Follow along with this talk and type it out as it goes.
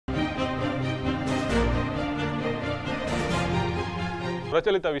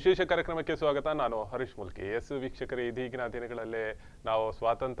ಪ್ರಚಲಿತ ವಿಶೇಷ ಕಾರ್ಯಕ್ರಮಕ್ಕೆ ಸ್ವಾಗತ. ನಾನು ಹರೀಶ್ ಮುಲ್ಕಿ. ವೀಕ್ಷಕರೇ, ಇದೀಗಿನ ದಿನಗಳಲ್ಲಿ ನಾವು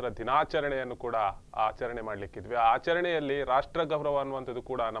ಸ್ವಾತಂತ್ರ್ಯ ದಿನಾಚರಣೆಯನ್ನು ಕೂಡ ಆಚರಣೆ ಮಾಡಲಿಕ್ಕಿದ್ವಿ. ಆ ಆಚರಣೆಯಲ್ಲಿ ರಾಷ್ಟ್ರ ಗೌರವ ಅನ್ನುವಂಥದ್ದು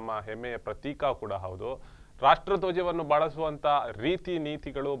ಕೂಡ ನಮ್ಮ ಹೆಮ್ಮೆಯ ಪ್ರತೀಕ ಕೂಡ ಹೌದು. ರಾಷ್ಟ್ರಧ್ವಜವನ್ನು ಬಳಸುವಂತ ರೀತಿ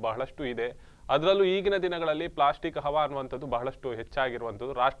ನೀತಿಗಳು ಬಹಳಷ್ಟು ಇದೆ. ಅದರಲ್ಲೂ ಈಗಿನ ದಿನಗಳಲ್ಲಿ ಪ್ಲಾಸ್ಟಿಕ್ ಹವಾ ಅನ್ನುವಂಥದ್ದು ಬಹಳಷ್ಟು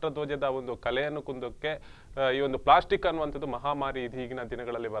ಹೆಚ್ಚಾಗಿರುವಂಥದ್ದು. ರಾಷ್ಟ್ರಧ್ವಜದ ಒಂದು ಕಲೆಯನ್ನು ಕುಂದಕ್ಕೆ ಈ ಒಂದು ಪ್ಲಾಸ್ಟಿಕ್ ಅನ್ನುವಂಥದ್ದು ಮಹಾಮಾರಿ ಈಗಿನ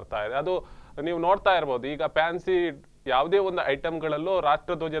ದಿನಗಳಲ್ಲಿ ಬರ್ತಾ ಇದೆ. ಅದು ನೀವು ನೋಡ್ತಾ ಇರ್ಬೋದು. ಈಗ ಫ್ಯಾನ್ಸಿ ಯಾವುದೇ ಒಂದು ಐಟಮ್ಗಳಲ್ಲೂ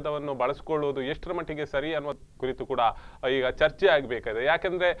ರಾಷ್ಟ್ರಧ್ವಜವನ್ನು ಬಳಸ್ಕೊಳ್ಳುವುದು ಎಷ್ಟರ ಮಟ್ಟಿಗೆ ಸರಿ ಅನ್ನೋ ಕುರಿತು ಕೂಡ ಈಗ ಚರ್ಚೆ ಆಗಬೇಕಾಗಿದೆ.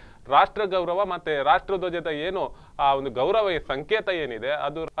 ಯಾಕಂದ್ರೆ ರಾಷ್ಟ್ರ ಗೌರವ ಮತ್ತೆ ರಾಷ್ಟ್ರಧ್ವಜದ ಏನು ಆ ಒಂದು ಗೌರವ ಸಂಕೇತ ಏನಿದೆ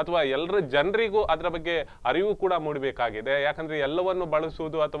ಅದು, ಅಥವಾ ಎಲ್ಲರ ಜನರಿಗೂ ಅದರ ಬಗ್ಗೆ ಅರಿವು ಕೂಡ ಮೂಡಬೇಕಾಗಿದೆ. ಯಾಕಂದ್ರೆ ಎಲ್ಲವನ್ನು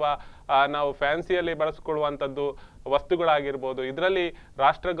ಬಳಸುವುದು ಅಥವಾ ನಾವು ಫ್ಯಾನ್ಸಿಯಲ್ಲಿ ಬಳಸ್ಕೊಳ್ಳುವಂಥದ್ದು ವಸ್ತುಗಳಾಗಿರ್ಬೋದು, ಇದರಲ್ಲಿ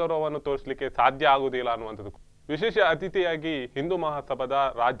ರಾಷ್ಟ್ರ ಗೌರವವನ್ನು ತೋರಿಸಲಿಕ್ಕೆ ಸಾಧ್ಯ ಆಗುವುದಿಲ್ಲ ಅನ್ನುವಂಥದ್ದು. ವಿಶೇಷ ಅತಿಥಿಯಾಗಿ ಹಿಂದೂ ಮಹಾಸಭಾದ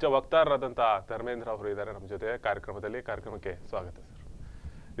ರಾಜ್ಯ ವಕ್ತಾರರಾದಂತಹ ಧರ್ಮೇಂದ್ರ ಅವರು ಇದ್ದಾರೆ ನಮ್ಮ ಜೊತೆ ಕಾರ್ಯಕ್ರಮಕ್ಕೆ ಸ್ವಾಗತ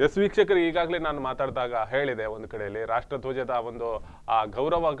ಸರ್. ವೀಕ್ಷಕರು, ಈಗಾಗಲೇ ನಾನು ಮಾತಾಡಿದಾಗ ಹೇಳಿದೆ, ಒಂದು ಕಡೆಯಲ್ಲಿ ರಾಷ್ಟ್ರಧ್ವಜದ ಒಂದು ಆ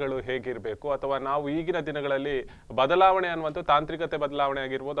ಗೌರವಗಳು ಹೇಗಿರಬೇಕು, ಅಥವಾ ನಾವು ಈಗಿನ ದಿನಗಳಲ್ಲಿ ಬದಲಾವಣೆ ಅನ್ನುವಂಥ ತಾಂತ್ರಿಕತೆ ಬದಲಾವಣೆ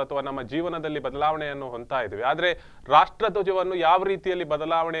ಆಗಿರ್ಬೋದು, ಅಥವಾ ನಮ್ಮ ಜೀವನದಲ್ಲಿ ಬದಲಾವಣೆಯನ್ನು ಹೊಂದ್ತಾ ಇದ್ವಿ. ಆದ್ರೆ ರಾಷ್ಟ್ರಧ್ವಜವನ್ನು ಯಾವ ರೀತಿಯಲ್ಲಿ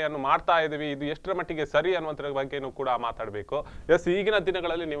ಬದಲಾವಣೆಯನ್ನು ಮಾಡ್ತಾ ಇದ್ವಿ, ಇದು ಎಷ್ಟರ ಮಟ್ಟಿಗೆ ಸರಿ ಅನ್ನುವಂಥದ್ರ ಬಗ್ಗೆನೂ ಕೂಡ ಮಾತಾಡಬೇಕು. ಈಗಿನ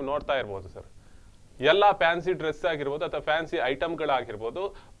ದಿನಗಳಲ್ಲಿ ನೀವು ನೋಡ್ತಾ ಇರ್ಬೋದು ಸರ್, ಎಲ್ಲ ಫ್ಯಾನ್ಸಿ ಡ್ರೆಸ್ ಆಗಿರ್ಬೋದು ಅಥವಾ ಫ್ಯಾನ್ಸಿ ಐಟಮ್ಗಳಾಗಿರ್ಬೋದು,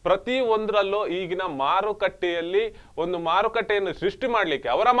 ಪ್ರತಿ ಒಂದರಲ್ಲೂ ಈಗಿನ ಮಾರುಕಟ್ಟೆಯಲ್ಲಿ ಒಂದು ಮಾರುಕಟ್ಟೆಯನ್ನು ಸೃಷ್ಟಿ ಮಾಡಲಿಕ್ಕೆ,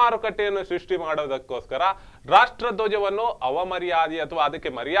 ಅವರ ಮಾರುಕಟ್ಟೆಯನ್ನು ಸೃಷ್ಟಿ ಮಾಡೋದಕ್ಕೋಸ್ಕರ ರಾಷ್ಟ್ರಧ್ವಜವನ್ನು ಅವಮರ್ಯಾದೆ ಅಥವಾ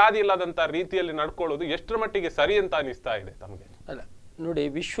ಅದಕ್ಕೆ ಮರ್ಯಾದೆ ಇಲ್ಲದಂತ ರೀತಿಯಲ್ಲಿ ನಡ್ಕೊಳ್ಳೋದು ಎಷ್ಟರ ಮಟ್ಟಿಗೆ ಸರಿ ಅಂತ ಅನಿಸ್ತಾ ಇದೆ ತಮಗೆ? ಅಲ್ಲ ನೋಡಿ,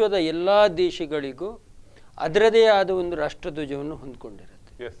 ವಿಶ್ವದ ಎಲ್ಲಾ ದೇಶಗಳಿಗೂ ಅದರದೇ ಆದ ಒಂದು ರಾಷ್ಟ್ರಧ್ವಜವನ್ನು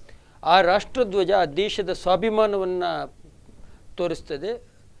ಹೊಂದ್ಕೊಂಡಿರುತ್ತೆ. ಆ ರಾಷ್ಟ್ರಧ್ವಜ ಆ ದೇಶದ ಸ್ವಾಭಿಮಾನವನ್ನ ತೋರಿಸ್ತದೆ.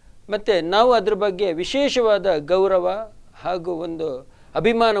 ಮತ್ತು ನಾವು ಅದ್ರ ಬಗ್ಗೆ ವಿಶೇಷವಾದ ಗೌರವ ಹಾಗೂ ಒಂದು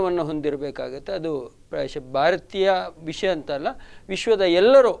ಅಭಿಮಾನವನ್ನು ಹೊಂದಿರಬೇಕಾಗತ್ತೆ. ಅದು ಪ್ರಾಯಶಃ ಭಾರತೀಯ ವಿಷಯ ಅಂತಲ್ಲ, ವಿಶ್ವದ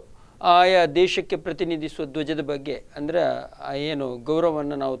ಎಲ್ಲರೂ ಆಯಾ ದೇಶಕ್ಕೆ ಪ್ರತಿನಿಧಿಸುವ ಧ್ವಜದ ಬಗ್ಗೆ ಅಂದರೆ ಏನು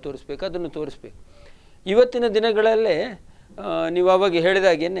ಗೌರವವನ್ನು ನಾವು ತೋರಿಸ್ಬೇಕು, ಅದನ್ನು ತೋರಿಸ್ಬೇಕು. ಇವತ್ತಿನ ದಿನಗಳಲ್ಲೇ ನೀವು ಆವಾಗ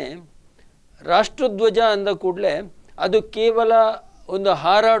ಹೇಳಿದಾಗೇನೆ ರಾಷ್ಟ್ರಧ್ವಜ ಅಂದ ಕೂಡಲೇ ಅದು ಕೇವಲ ಒಂದು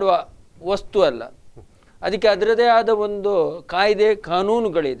ಹಾರಾಡುವ ವಸ್ತು ಅಲ್ಲ, ಅದಕ್ಕೆ ಅದರದೇ ಆದ ಒಂದು ಕಾಯ್ದೆ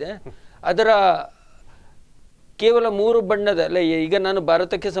ಕಾನೂನುಗಳಿದೆ. ಅದರ ಕೇವಲ 3 ಬಣ್ಣದ ಈಗ ನಾನು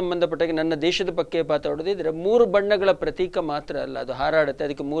ಭಾರತಕ್ಕೆ ಸಂಬಂಧಪಟ್ಟಾಗ ನನ್ನ ದೇಶದ ಬಗ್ಗೆ ಮಾತಾಡೋದಿದ್ರೆ 3 ಬಣ್ಣಗಳ ಪ್ರತೀಕ ಮಾತ್ರ ಅಲ್ಲ, ಅದು ಹಾರಾಡುತ್ತೆ.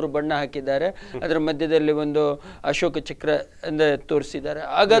 ಅದಕ್ಕೆ 3 ಬಣ್ಣ ಹಾಕಿದ್ದಾರೆ, ಅದರ ಮಧ್ಯದಲ್ಲಿ ಒಂದು ಅಶೋಕ ಚಕ್ರ ಅಂದರೆ ತೋರಿಸಿದ್ದಾರೆ.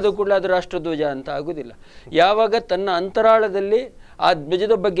 ಆಗ ಅದು ಕೂಡ ಅದು ರಾಷ್ಟ್ರಧ್ವಜ ಅಂತ ಆಗುದಿಲ್ಲ. ಯಾವಾಗ ತನ್ನ ಅಂತರಾಳದಲ್ಲಿ ಆ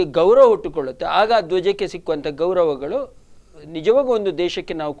ಧ್ವಜದ ಬಗ್ಗೆ ಗೌರವ ಹುಟ್ಟುಕೊಳ್ಳುತ್ತೆ, ಆಗ ಆ ಧ್ವಜಕ್ಕೆ ಸಿಕ್ಕುವಂಥ ಗೌರವಗಳು ನಿಜವಾಗ ಒಂದು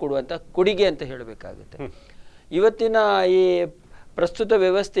ದೇಶಕ್ಕೆ ನಾವು ಕೊಡುವಂಥ ಕೊಡುಗೆ ಅಂತ ಹೇಳಬೇಕಾಗುತ್ತೆ. ಇವತ್ತಿನ ಈ ಪ್ರಸ್ತುತ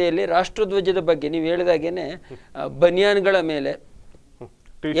ವ್ಯವಸ್ಥೆಯಲ್ಲಿ ರಾಷ್ಟ್ರಧ್ವಜದ ಬಗ್ಗೆ ನೀವು ಹೇಳಿದಾಗೇನೆ ಬನಿಯಾನ್ಗಳ ಮೇಲೆ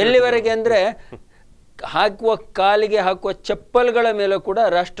ಎಲ್ಲಿವರೆಗೆ ಅಂದರೆ ಕಾಲಿಗೆ ಹಾಕುವ ಚಪ್ಪಲ್ಗಳ ಮೇಲೆ ಕೂಡ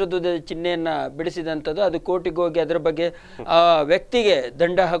ರಾಷ್ಟ್ರಧ್ವಜದ ಚಿಹ್ನೆಯನ್ನು ಬಿಡಿಸಿದಂಥದ್ದು, ಅದು ಕೋರ್ಟಿಗೆ ಹೋಗಿ ಅದರ ಬಗ್ಗೆ ಆ ವ್ಯಕ್ತಿಗೆ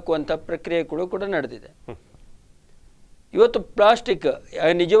ದಂಡ ಹಾಕುವಂಥ ಪ್ರಕ್ರಿಯೆಗಳು ಕೂಡ ನಡೆದಿದೆ. ಇವತ್ತು ಪ್ಲಾಸ್ಟಿಕ್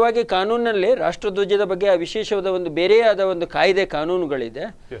ನಿಜವಾಗಿ ಕಾನೂನಲ್ಲಿ ರಾಷ್ಟ್ರಧ್ವಜದ ಬಗ್ಗೆ ವಿಶೇಷವಾದ ಒಂದು ಬೇರೆಯಾದ ಒಂದು ಕಾಯ್ದೆ ಕಾನೂನುಗಳಿದೆ.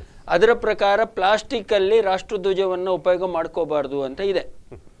 ಅದರ ಪ್ರಕಾರ ಪ್ಲಾಸ್ಟಿಕ್ ಅಲ್ಲಿ ರಾಷ್ಟ್ರಧ್ವಜವನ್ನು ಉಪಯೋಗ ಮಾಡ್ಕೋಬಾರ್ದು ಅಂತ ಇದೆ.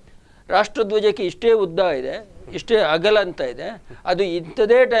 ರಾಷ್ಟ್ರಧ್ವಜಕ್ಕೆ ಇಷ್ಟೇ ಉದ್ದ ಇದೆ, ಇಷ್ಟೇ ಅಗಲ ಅಂತ ಇದೆ, ಅದು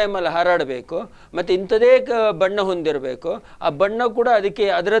ಇಂಥದೇ ಟೈಮಲ್ಲಿ ಹಾರಾಡಬೇಕು ಮತ್ತು ಇಂಥದೇ ಬಣ್ಣ ಹೊಂದಿರಬೇಕು. ಆ ಬಣ್ಣ ಕೂಡ ಅದಕ್ಕೆ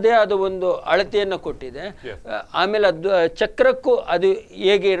ಅದರದೇ ಆದ ಒಂದು ಅಳತೆಯನ್ನು ಕೊಟ್ಟಿದೆ. ಆಮೇಲೆ ಅದು ಚಕ್ರಕ್ಕೂ ಅದು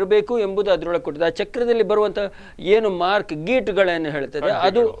ಹೇಗೆ ಇರಬೇಕು ಎಂಬುದು ಅದರೊಳಗೆ ಕೊಟ್ಟಿದೆ. ಆ ಚಕ್ರದಲ್ಲಿ ಬರುವಂಥ ಏನು ಮಾರ್ಕ್ ಗೀಟ್ಗಳನ್ನು ಹೇಳ್ತದೆ,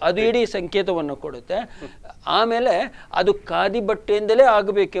 ಅದು ಇಡೀ ಸಂಕೇತವನ್ನು ಕೊಡುತ್ತೆ. ಆಮೇಲೆ ಅದು ಖಾದಿ ಬಟ್ಟೆಯಿಂದಲೇ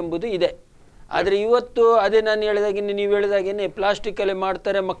ಆಗಬೇಕೆಂಬುದು ಇದೆ. ಆದರೆ ಇವತ್ತು ಅದೇ ನಾನು ಹೇಳಿದಾಗೇನೆ, ನೀವು ಹೇಳಿದಾಗೇನೆ ಪ್ಲಾಸ್ಟಿಕ್ಕಲ್ಲಿ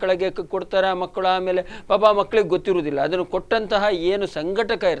ಮಾಡ್ತಾರೆ, ಮಕ್ಕಳಿಗೆ ಕೊಡ್ತಾರೆ. ಆ ಮಕ್ಕಳು ಆಮೇಲೆ ಪಾಪ ಮಕ್ಕಳಿಗೆ ಗೊತ್ತಿರುವುದಿಲ್ಲ. ಅದನ್ನು ಕೊಟ್ಟಂತಹ ಏನು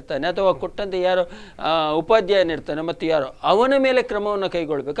ಸಂಘಟಕ ಇರ್ತಾನೆ ಅಥವಾ ಕೊಟ್ಟಂಥ ಯಾರೋ ಉಪಾಧ್ಯಾಯನಿರ್ತಾನೆ ಮತ್ತು ಯಾರೋ ಅವನ ಮೇಲೆ ಕ್ರಮವನ್ನು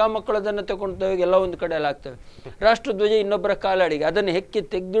ಕೈಗೊಳ್ಬೇಕು. ಆ ಮಕ್ಕಳು ಅದನ್ನು ತಗೊಂಡು ಎಲ್ಲ ಒಂದು ಕಡೆಯಲ್ಲಿ ಆಗ್ತವೆ. ರಾಷ್ಟ್ರಧ್ವಜ ಇನ್ನೊಬ್ಬರ ಕಾಲಾಡಿಗೆ ಅದನ್ನು ಹೆಕ್ಕಿ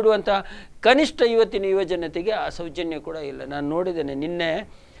ತೆಗೆದಿಡುವಂತಹ ಕನಿಷ್ಠ ಇವತ್ತಿನ ಯುವಜನತೆಗೆ ಆ ಸೌಜನ್ಯ ಕೂಡ ಇಲ್ಲ. ನಾನು ನೋಡಿದ್ದೇನೆ, ನಿನ್ನೆ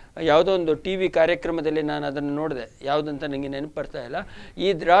ಯಾವುದೋ ಒಂದು TV ಕಾರ್ಯಕ್ರಮದಲ್ಲಿ ನಾನು ಅದನ್ನು ನೋಡಿದೆ, ಯಾವುದಂತ ನನಗೆ ನೆನಪು ಬರ್ತಾ ಇಲ್ಲ. ಈ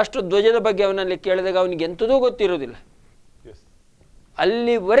ರಾಷ್ಟ್ರಧ್ವಜದ ಬಗ್ಗೆ ಅವನಲ್ಲಿ ಕೇಳಿದಾಗ ಅವನಿಗೆ ಎಂಥದೂ ಗೊತ್ತಿರೋದಿಲ್ಲ.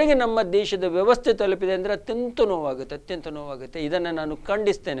 ಅಲ್ಲಿವರೆಗೆ ನಮ್ಮ ದೇಶದ ವ್ಯವಸ್ಥೆ ತಲುಪಿದೆ ಅಂದರೆ ಅತ್ಯಂತ ನೋವಾಗುತ್ತೆ. ಇದನ್ನು ನಾನು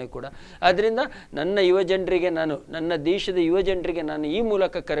ಖಂಡಿಸ್ತೇನೆ ಕೂಡ. ಆದ್ದರಿಂದ ನನ್ನ ದೇಶದ ಯುವಜನರಿಗೆ ನಾನು ಈ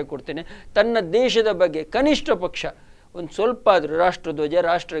ಮೂಲಕ ಕರೆ ಕೊಡ್ತೇನೆ, ತನ್ನ ದೇಶದ ಬಗ್ಗೆ ಕನಿಷ್ಠ ಪಕ್ಷ ಒಂದು ಸ್ವಲ್ಪ ಆದರೂ ರಾಷ್ಟ್ರಧ್ವಜ,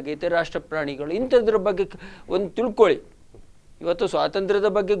 ರಾಷ್ಟ್ರಗೀತೆ, ರಾಷ್ಟ್ರ ಪ್ರಾಣಿಗಳು ಇಂಥದ್ರ ಬಗ್ಗೆ ಒಂದು ತಿಳ್ಕೊಳ್ಳಿ. ಇವತ್ತು ಸ್ವಾತಂತ್ರ್ಯದ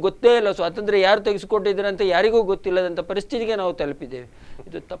ಬಗ್ಗೆ ಗೊತ್ತೇ ಇಲ್ಲ, ಸ್ವಾತಂತ್ರ್ಯ ಯಾರು ತೆಗೆಸಿಕೊಟ್ಟಿದ್ದಾರೆ ಅಂತ ಯಾರಿಗೂ ಗೊತ್ತಿಲ್ಲದಂಥ ಪರಿಸ್ಥಿತಿಗೆ ನಾವು ತಲುಪಿದ್ದೇವೆ.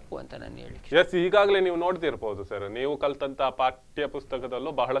 ಇದು ತಪ್ಪು ಅಂತ ನಾನು ಹೇಳಿ. ಈಗಾಗಲೇ ನೀವು ನೋಡ್ತಿರ್ಬೋದು ಸರ್, ನೀವು ಕಲ್ತಂತ ಪಾಠ್ಯ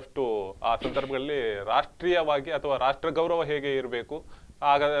ಪುಸ್ತಕದಲ್ಲೂ ಬಹಳಷ್ಟು ಆ ಸಂದರ್ಭಗಳಲ್ಲಿ ರಾಷ್ಟ್ರೀಯವಾಗಿ ಅಥವಾ ರಾಷ್ಟ್ರ ಗೌರವ ಹೇಗೆ ಇರಬೇಕು,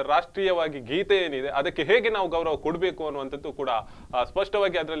 ಆಗ ರಾಷ್ಟ್ರೀಯವಾಗಿ ಗೀತೆ ಏನಿದೆ ಅದಕ್ಕೆ ಹೇಗೆ ನಾವು ಗೌರವ ಕೊಡಬೇಕು ಅನ್ನುವಂಥದ್ದು ಕೂಡ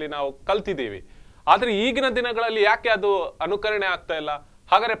ಸ್ಪಷ್ಟವಾಗಿ ಅದರಲ್ಲಿ ನಾವು ಕಲ್ತಿದ್ದೀವಿ. ಆದ್ರೆ ಈಗಿನ ದಿನಗಳಲ್ಲಿ ಯಾಕೆ ಅದು ಅನುಕರಣೆ ಆಗ್ತಾ ಇಲ್ಲ?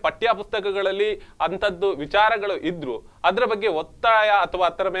 ಹಾಗಾದ್ರೆ ಪಠ್ಯ ಪುಸ್ತಕಗಳಲ್ಲಿ ಅಂಥದ್ದು ವಿಚಾರಗಳು ಇದ್ರು ಅದರ ಬಗ್ಗೆ ಒತ್ತಾಯ ಅಥವಾ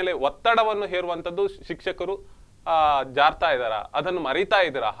ಅದರ ಮೇಲೆ ಒತ್ತಡವನ್ನು ಹೇರುವಂಥದ್ದು ಶಿಕ್ಷಕರು ಜಾರ್ತಾ ಇದ್ದಾರಾ, ಅದನ್ನು ಮರಿತಾ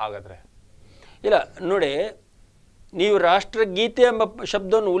ಇದ್ದೀರಾ? ಹಾಗಾದ್ರೆ ಇಲ್ಲ ನೋಡಿ, ನೀವು ರಾಷ್ಟ್ರಗೀತೆ ಎಂಬ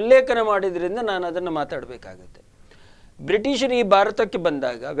ಶಬ್ದವನ್ನು ಉಲ್ಲೇಖನ ಮಾಡಿದ್ರಿಂದ ನಾನು ಅದನ್ನು ಮಾತಾಡಬೇಕಾಗುತ್ತೆ. ಬ್ರಿಟಿಷರು ಈ ಭಾರತಕ್ಕೆ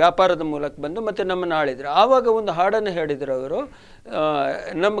ಬಂದಾಗ ವ್ಯಾಪಾರದ ಮೂಲಕ ಬಂದು ಮತ್ತೆ ನಮ್ಮನ್ನು ಆಳಿದ್ರು. ಆವಾಗ ಒಂದು ಹಾಡನ್ನು ಹೇಳಿದರು ಅವರು,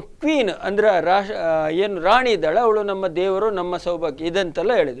 ನಮ್ಮ ಕ್ವೀನ್ ಅಂದರೆ ಏನು ರಾಣಿ ಇದ್ದಾಳೆ ಅವಳು ನಮ್ಮ ದೇವರು ನಮ್ಮ ಸೌಭಾಗ್ಯ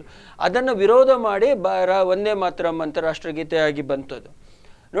ಇದಂತೆಲ್ಲ ಹೇಳಿದರು. ಅದನ್ನು ವಿರೋಧ ಮಾಡಿ ಒಂದೇ ಮಾತರಂ ಅಂತ ರಾಷ್ಟ್ರಗೀತೆಯಾಗಿ ಬಂತದ್ದು.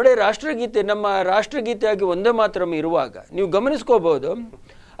 ನೋಡಿ, ರಾಷ್ಟ್ರಗೀತೆ ನಮ್ಮ ರಾಷ್ಟ್ರಗೀತೆಯಾಗಿ ಒಂದೇ ಮಾತರಂ ಇರುವಾಗ ನೀವು ಗಮನಿಸ್ಕೋಬಹುದು,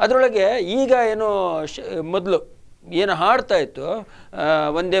 ಅದರೊಳಗೆ ಈಗ ಏನು ಮೊದಲು ಏನು ಹಾಡ್ತಾ ಇತ್ತು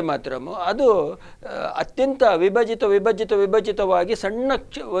ಒಂದೇ ಮಾತರಂ, ಅದು ಅತ್ಯಂತ ವಿಭಜಿತವಾಗಿ ಸಣ್ಣ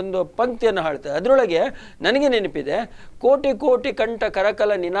ಒಂದು ಪಂಕ್ತಿಯನ್ನು ಹಾಡ್ತಾರೆ. ಅದರೊಳಗೆ ನನಗೆ ನೆನಪಿದೆ, ಕೋಟಿ ಕೋಟಿ ಕಂಠ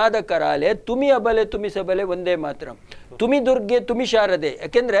ಕರಕಲ ನಿನಾದ ಕರಾಲೆ ತುಮಿ ಅಬಲೆ ತುಮಿಸಬಲೆ ಒಂದೇ ಮಾತರಂ, ತುಮಿ ದುರ್ಗೆ ತುಮಿ ಶಾರದೆ.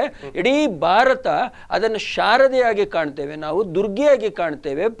 ಯಾಕೆಂದರೆ ಇಡೀ ಭಾರತ ಅದನ್ನು ಶಾರದೆಯಾಗಿ ಕಾಣ್ತೇವೆ, ನಾವು ದುರ್ಗೆಯಾಗಿ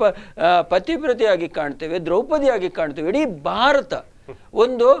ಕಾಣ್ತೇವೆ, ಪತಿವ್ರತೆಯಾಗಿ ಕಾಣ್ತೇವೆ, ದ್ರೌಪದಿಯಾಗಿ ಕಾಣ್ತೇವೆ. ಇಡೀ ಭಾರತ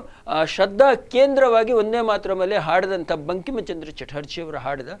ಒಂದು ಶ್ರದ್ಧಾ ಕೇಂದ್ರವಾಗಿ ಒಂದೇ ಮಾತರಮಲ್ಲಿ ಹಾಡಿದಂಥ ಬಂಕಿಮಚಂದ್ರ ಚಟರ್ಜಿಯವರು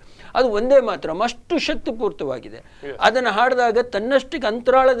ಹಾಡಿದ ಅದು ಒಂದೇ ಮಾತರಂ ಅಷ್ಟು ಶಕ್ತಿಪೂರ್ತವಾಗಿದೆ. ಅದನ್ನು ಹಾಡಿದಾಗ ತನ್ನಷ್ಟಿಗೆ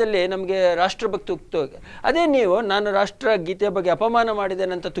ಅಂತರಾಳದಲ್ಲಿ ನಮಗೆ ರಾಷ್ಟ್ರಭಕ್ತಿ ಉಕ್ತವಾಗಿ. ಅದೇ ನೀವು ನಾನು ರಾಷ್ಟ್ರ ಗೀತೆಯ ಬಗ್ಗೆ ಅಪಮಾನ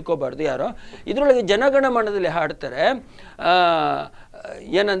ಮಾಡಿದ್ದೇನೆ ಅಂತ ತಿಳ್ಕೋಬಾರ್ದು ಯಾರೋ. ಇದರೊಳಗೆ ಜನಗಣಮನದಲ್ಲಿ ಹಾಡ್ತಾರೆ,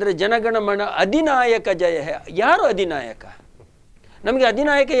 ಏನಂದರೆ ಜನಗಣಮನ ಅಧಿನಾಯಕ ಜಯ. ಯಾರು ಅಧಿನಾಯಕ? ನಮಗೆ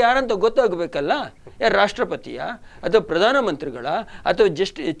ಅಧಿನಾಯಕ ಯಾರಂತ ಗೊತ್ತಾಗಬೇಕಲ್ಲ. ಯಾರು ರಾಷ್ಟ್ರಪತಿಯ ಅಥವಾ ಪ್ರಧಾನಮಂತ್ರಿಗಳ ಅಥವಾ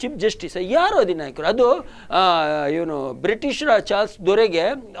ಚೀಫ್ ಜಸ್ಟಿಸ್? ಯಾರು ಅಧಿನಾಯಕರು? ಅದು ಇವನು ಬ್ರಿಟಿಷರ ಚಾರ್ಲ್ಸ್ ದೊರೆಗೆ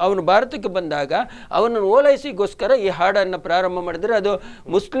ಅವನು ಭಾರತಕ್ಕೆ ಬಂದಾಗ ಅವನನ್ನು ಓಲೈಸಿಗೋಸ್ಕರ ಈ ಹಾಡನ್ನು ಪ್ರಾರಂಭ ಮಾಡಿದರೆ, ಅದು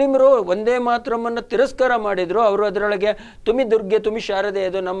ಮುಸ್ಲಿಮರು ಒಂದೇ ಮಾತರಮನ್ನು ತಿರಸ್ಕಾರ ಮಾಡಿದರು. ಅವರು ಅದರೊಳಗೆ ತುಮಿ ದುರ್ಗೆ ತುಮಿ ಶಾರದೆ,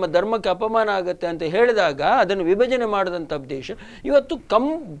 ಅದು ನಮ್ಮ ಧರ್ಮಕ್ಕೆ ಅಪಮಾನ ಆಗುತ್ತೆ ಅಂತ ಹೇಳಿದಾಗ ಅದನ್ನು ವಿಭಜನೆ ಮಾಡಿದಂಥ ದೇಶ ಇವತ್ತು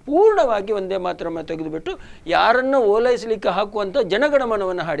ಸಂಪೂರ್ಣವಾಗಿ ಒಂದೇ ಮಾತರಮ ತೆಗೆದುಬಿಟ್ಟು ಯಾರನ್ನು ಓಲೈಸಲಿಕ್ಕೆ ಹಾಕುವಂಥ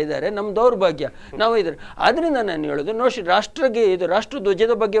ಜನಗಣಮನವನ್ನು ಹಾಡಿದ್ದಾರೆ. ನಮ್ಮ ದೌರ್ಭಾಗ್ಯ ನಾವು ಇದ್ರೆ. ಆದ್ರಿಂದ ನಾನು ಹೇಳೋದು ನೋಡಿ, ಇದು ರಾಷ್ಟ್ರ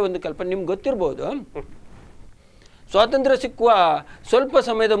ಧ್ವಜದ ಬಗ್ಗೆ ಒಂದು ಕಲ್ಪನೆ ನಿಮ್ಗೆ ಗೊತ್ತಿರ್ಬೋದು. ಸ್ವಾತಂತ್ರ್ಯ ಸಿಕ್ಕುವ ಸ್ವಲ್ಪ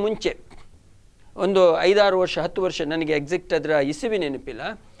ಸಮಯದ ಮುಂಚೆ ಒಂದು 5-6 ವರ್ಷ 10 ವರ್ಷ, ನನಗೆ ಎಕ್ಸಾಕ್ಟ್ ಅದರ ಇಸವಿ ನೆನಪಿಲ್ಲ,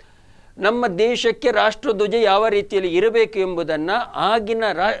 ನಮ್ಮ ದೇಶಕ್ಕೆ ರಾಷ್ಟ್ರಧ್ವಜ ಯಾವ ರೀತಿಯಲ್ಲಿ ಇರಬೇಕು ಎಂಬುದನ್ನು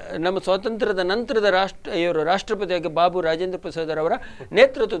ಆಗಿನ ನಮ್ಮ ಸ್ವಾತಂತ್ರ್ಯದ ನಂತರದ ರಾಷ್ಟ್ರಪತಿಯಾಗಿ ಬಾಬು ರಾಜೇಂದ್ರ ಪ್ರಸಾದ್ ಅವರ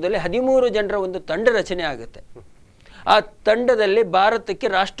ನೇತೃತ್ವದಲ್ಲಿ 13 ಜನರ ಒಂದು ತಂಡ ರಚನೆ ಆಗುತ್ತೆ. ಆ ತಂಡದಲ್ಲಿ ಭಾರತಕ್ಕೆ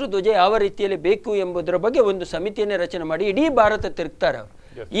ರಾಷ್ಟ್ರಧ್ವಜ ಯಾವ ರೀತಿಯಲ್ಲಿ ಬೇಕು ಎಂಬುದರ ಬಗ್ಗೆ ಒಂದು ಸಮಿತಿಯನ್ನೇ ರಚನೆ ಮಾಡಿ ಇಡೀ ಭಾರತ ತಿರುಗ್ತಾರೆ.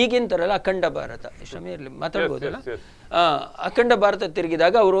 ಈಗಿನ ಥರಲ್ಲ, ಅಖಂಡ ಭಾರತ ಶ್ರಮೆಯಲ್ಲಿ ಮಾತಾಡ್ಬೋದಲ್ಲ, ಅಖಂಡ ಭಾರತ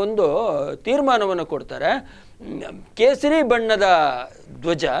ತಿರುಗಿದಾಗ ಅವರು ಒಂದು ತೀರ್ಮಾನವನ್ನು ಕೊಡ್ತಾರೆ. ಕೇಸರಿ ಬಣ್ಣದ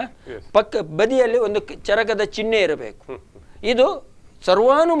ಧ್ವಜ ಪಕ್ಕ ಬದಿಯಲ್ಲಿ ಒಂದು ಚರಕದ ಚಿಹ್ನೆ ಇರಬೇಕು. ಇದು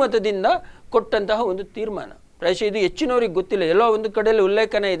ಸರ್ವಾನುಮತದಿಂದ ಕೊಟ್ಟಂತಹ ಒಂದು ತೀರ್ಮಾನ. ಪ್ರಾಯಶಃ ಇದು ಹೆಚ್ಚಿನವರಿಗೆ ಗೊತ್ತಿಲ್ಲ, ಎಲ್ಲೋ ಒಂದು ಕಡೆಯಲ್ಲಿ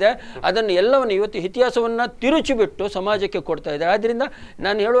ಉಲ್ಲೇಖನ ಇದೆ. ಅದನ್ನು ಎಲ್ಲವನ್ನು ಇವತ್ತು ಇತಿಹಾಸವನ್ನು ತಿರುಚಿಬಿಟ್ಟು ಸಮಾಜಕ್ಕೆ ಕೊಡ್ತಾ ಇದ್ದಾರೆ. ಆದ್ದರಿಂದ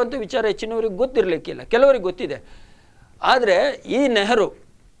ನಾನು ಹೇಳುವಂಥ ವಿಚಾರ ಹೆಚ್ಚಿನವರಿಗೆ ಗೊತ್ತಿರಲಿಕ್ಕಿಲ್ಲ, ಕೆಲವರಿಗೆ ಗೊತ್ತಿದೆ. ಆದರೆ ಈ ನೆಹರು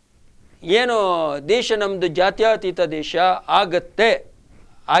ಏನು ದೇಶ ನಮ್ಮದು ಜಾತ್ಯತೀತ ದೇಶ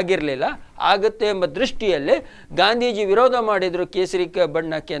ಆಗಿರಲಿಲ್ಲ, ಆಗುತ್ತೆ ಎಂಬ ದೃಷ್ಟಿಯಲ್ಲಿ ಗಾಂಧೀಜಿ ವಿರೋಧ ಮಾಡಿದರು ಕೇಸರಿ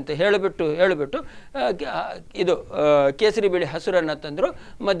ಬಣ್ಣಕ್ಕೆ ಅಂತ ಹೇಳಿಬಿಟ್ಟು ಇದು ಕೇಸರಿ ಬಿಳಿ ಹಸುರನ್ನು ತಂದರು,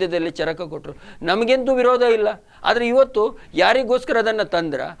 ಮಧ್ಯದಲ್ಲಿ ಚರಕ ಕೊಟ್ಟರು. ನಮಗೆಂತೂ ವಿರೋಧ ಇಲ್ಲ. ಆದರೆ ಇವತ್ತು ಯಾರಿಗೋಸ್ಕರ ಅದನ್ನು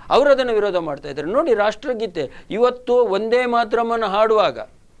ತಂದ್ರೆ ಅವರು ಅದನ್ನು ವಿರೋಧ ಮಾಡ್ತಾ ಇದ್ದಾರೆ. ನೋಡಿ, ರಾಷ್ಟ್ರಗೀತೆ ಇವತ್ತು ಒಂದೇ ಮಾತರಮನ್ನು ಹಾಡುವಾಗ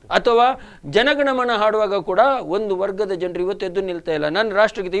ಅಥವಾ ಜನಗಣಮನ ಹಾಡುವಾಗ ಕೂಡ ಒಂದು ವರ್ಗದ ಜನರು ಇವತ್ತು ಎದ್ದು ನಿಲ್ತಾ ಇಲ್ಲ. ನಾನು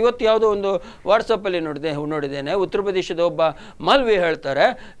ರಾಷ್ಟ್ರಗೀತೆ ಇವತ್ತು ಯಾವುದೋ ಒಂದು ವಾಟ್ಸಪ್ಪಲ್ಲಿ ನೋಡಿದ್ದೇನೆ, ಉತ್ತರ ಪ್ರದೇಶದ ಒಬ್ಬ ಮಲ್ವಿ ಹೇಳ್ತಾರೆ,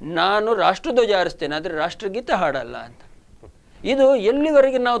 ನಾನು ರಾಷ್ಟ್ರಧ್ವಜ ಹಾರಿಸ್ತೇನೆ ಆದರೆ ರಾಷ್ಟ್ರಗೀತೆ ಹಾಡಲ್ಲ ಅಂತ. ಇದು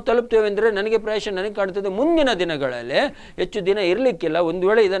ಎಲ್ಲಿವರೆಗೆ ನಾವು ತಲುಪ್ತೇವೆ ಅಂದರೆ ನನಗೆ ಕಾಣ್ತದೆ ಮುಂದಿನ ದಿನಗಳಲ್ಲಿ ಹೆಚ್ಚು ದಿನ ಇರಲಿಕ್ಕಿಲ್ಲ. ಒಂದು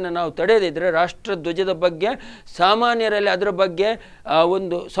ವೇಳೆ ಇದನ್ನು ನಾವು ತಡೆಯದಿದ್ದರೆ ರಾಷ್ಟ್ರಧ್ವಜದ ಬಗ್ಗೆ ಸಾಮಾನ್ಯರಲ್ಲಿ ಅದರ ಬಗ್ಗೆ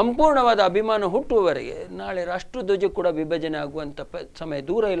ಒಂದು ಸಂಪೂರ್ಣವಾದ ಅಭಿಮಾನ ಹುಟ್ಟುವವರೆಗೆ ನಾಳೆ ರಾಷ್ಟ್ರಧ್ವಜ ಕೂಡ ವಿಭಜನೆ ಆಗುವಂಥ ಸಮಯ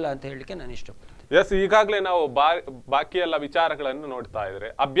ದೂರ ಇಲ್ಲ ಅಂತ ಹೇಳಲಿಕ್ಕೆ ನಾನು ಇಷ್ಟಪಡ್ತೇನೆ. ಎಸ್, ಈಗಾಗಲೇ ನಾವು ಬಾಕಿ ಎಲ್ಲ ವಿಚಾರಗಳನ್ನು ನೋಡ್ತಾ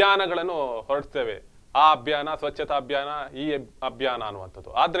ಇದ್ರೆ ಅಭಿಯಾನಗಳನ್ನು ಹೊರಡ್ತೇವೆ. ಆ ಅಭಿಯಾನ, ಸ್ವಚ್ಛತಾ ಅಭಿಯಾನ, ಈ ಅಭಿಯಾನ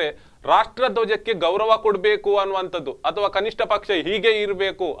ಅನ್ನುವಂಥದ್ದು. ಆದ್ರೆ ರಾಷ್ಟ್ರಧ್ವಜಕ್ಕೆ ಗೌರವ ಕೊಡಬೇಕು ಅನ್ನುವಂಥದ್ದು ಅಥವಾ ಕನಿಷ್ಠ ಪಕ್ಷ ಹೀಗೆ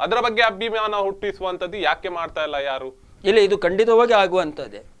ಇರಬೇಕು ಅದರ ಬಗ್ಗೆ ಅಭಿಮಾನ ಹುಟ್ಟಿಸುವಂಥದ್ದು ಯಾಕೆ ಮಾಡ್ತಾ ಇಲ್ಲ ಯಾರು? ಇಲ್ಲ, ಇದು ಖಂಡಿತವಾಗಿ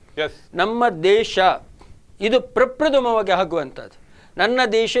ಆಗುವಂಥದ್ದೇ. ನಮ್ಮ ದೇಶ ಇದು ಪ್ರಪ್ರಥಮವಾಗಿ ಆಗುವಂಥದ್ದು. ನನ್ನ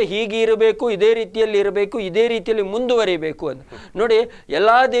ದೇಶ ಹೀಗೆ ಇರಬೇಕು, ಇದೇ ರೀತಿಯಲ್ಲಿ ಇರಬೇಕು, ಇದೇ ರೀತಿಯಲ್ಲಿ ಮುಂದುವರಿಬೇಕು ಅಂತ. ನೋಡಿ, ಎಲ್ಲ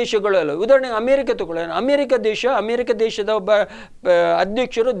ದೇಶಗಳಲ್ಲೂ ಉದಾಹರಣೆಗೆ ಅಮೇರಿಕ ತಗೊಳ್ಳೋಣ. ಅಮೇರಿಕ ದೇಶದ ಒಬ್ಬ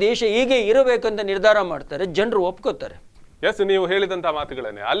ಅಧ್ಯಕ್ಷರು ದೇಶ ಹೀಗೆ ಇರಬೇಕಂತ ನಿರ್ಧಾರ ಮಾಡ್ತಾರೆ, ಜನರು ಒಪ್ಕೋತಾರೆ. ಎಸ್, ನೀವು ಹೇಳಿದಂತ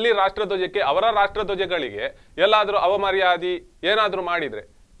ಮಾತುಗಳನ್ನೇ ಅಲ್ಲಿ ರಾಷ್ಟ್ರಧ್ವಜಕ್ಕೆ ಅವರ ರಾಷ್ಟ್ರಧ್ವಜಗಳಿಗೆ ಎಲ್ಲಾದ್ರೂ ಅವಮರ್ಯಾದೆ ಏನಾದ್ರೂ ಮಾಡಿದ್ರೆ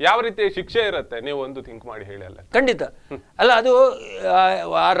ಯಾವ ರೀತಿ ಶಿಕ್ಷೆ ಇರುತ್ತೆ, ನೀವು ಒಂದು ಥಿಂಕ್ ಮಾಡಿ ಹೇಳಿ. ಅಲ್ಲ ಖಂಡಿತ ಅಲ್ಲ, ಅದು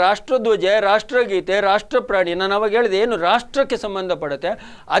ಆ ರಾಷ್ಟ್ರಧ್ವಜ, ರಾಷ್ಟ್ರಗೀತೆ, ರಾಷ್ಟ್ರ ಪ್ರಾಣಿ, ನಾನು ಅವಾಗ ಹೇಳಿದೆ ಏನು ರಾಷ್ಟ್ರಕ್ಕೆ ಸಂಬಂಧಪಡುತ್ತೆ,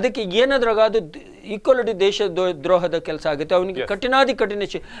 ಅದಕ್ಕೆ ಏನಾದ್ರಾಗ ಅದು ಈಕ್ವಾಲಿಟಿ ದೇಶ ದ್ರೋಹದ ಕೆಲಸ ಆಗುತ್ತೆ, ಅವನಿಗೆ ಕಠಿಣಾದಿ ಕಠಿಣ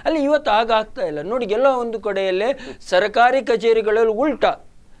ಅಲ್ಲಿ ಇವತ್ತು ಆಗ್ತಾ ಇಲ್ಲ ನೋಡಿ. ಎಲ್ಲ ಒಂದು ಕಡೆಯಲ್ಲೇ ಸರ್ಕಾರಿ ಕಚೇರಿಗಳಲ್ಲಿ ಉಲ್ಟಾ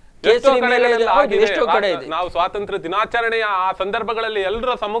ಎಷ್ಟೋ ಕಡೆ ಇದೆ. ನಾವು ಸ್ವಾತಂತ್ರ್ಯ ದಿನಾಚರಣೆಯ ಆ ಸಂದರ್ಭಗಳಲ್ಲಿ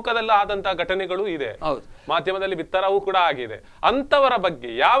ಎಲ್ಲರ ಸಮ್ಮುಖದಲ್ಲ ಆದಂತಹ ಘಟನೆಗಳು ಇದೆ, ಮಾಧ್ಯಮದಲ್ಲಿ ಬಿತ್ತರವೂ ಕೂಡ ಆಗಿದೆ. ಅಂತವರ ಬಗ್ಗೆ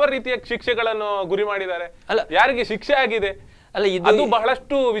ಯಾವ ರೀತಿಯ ಶಿಕ್ಷೆಗಳನ್ನು ಗುರಿ ಮಾಡಿದ್ದಾರೆ, ಯಾರಿಗೆ ಶಿಕ್ಷೆ ಆಗಿದೆ ಅಲ್ಲ, ಇದು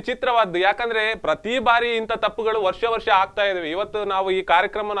ಬಹಳಷ್ಟು ವಿಚಿತ್ರವಾದ್ದು. ಯಾಕಂದ್ರೆ ಪ್ರತಿ ಬಾರಿ ಇಂಥ ತಪ್ಪುಗಳು ವರ್ಷ ಆಗ್ತಾ ಇದಾವೆ. ಇವತ್ತು ನಾವು ಈ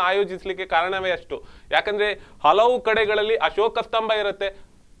ಕಾರ್ಯಕ್ರಮವನ್ನು ಆಯೋಜಿಸಲಿಕ್ಕೆ ಕಾರಣವೇ ಅಷ್ಟು. ಯಾಕಂದ್ರೆ ಹಲವು ಕಡೆಗಳಲ್ಲಿ ಅಶೋಕ ಸ್ತಂಭ ಇರುತ್ತೆ,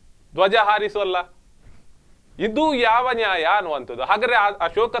 ಧ್ವಜ ಹಾರಿಸೋಲ್ಲ. ಇದು ಯಾವ ನ್ಯಾಯ ಅನ್ನುವಂಥದ್ದು. ಹಾಗಾದ್ರೆ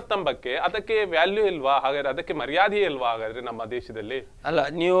ಅಶೋಕ ಸ್ತಂಭಕ್ಕೆ ಅದಕ್ಕೆ ವ್ಯಾಲ್ಯೂ ಇಲ್ವಾ? ಹಾಗಾದ್ರೆ ಅದಕ್ಕೆ ಮರ್ಯಾದೆ ಇಲ್ವಾ ಹಾಗಾದ್ರೆ ನಮ್ಮ ದೇಶದಲ್ಲಿ? ಅಲ್ಲ,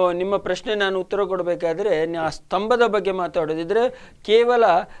 ನೀವು ನಿಮ್ಮ ಪ್ರಶ್ನೆ ನಾನು ಉತ್ತರ ಕೊಡಬೇಕಾದ್ರೆ ಆ ಸ್ತಂಭದ ಬಗ್ಗೆ ಮಾತಾಡೋದಿದ್ರೆ ಕೇವಲ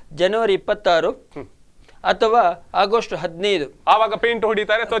ಜನವರಿ 26 ಅಥವಾ ಆಗಸ್ಟ್ 15 ಆವಾಗ ಪೇಂಟ್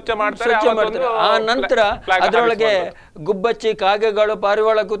ಹೊಡಿತಾರೆ, ಸ್ವಚ್ಛ ಮಾಡ್ತಾರೆ. ಆ ನಂತರ ಅದರೊಳಗೆ ಗುಬ್ಬಚ್ಚಿ, ಕಾಗೆಗಳು,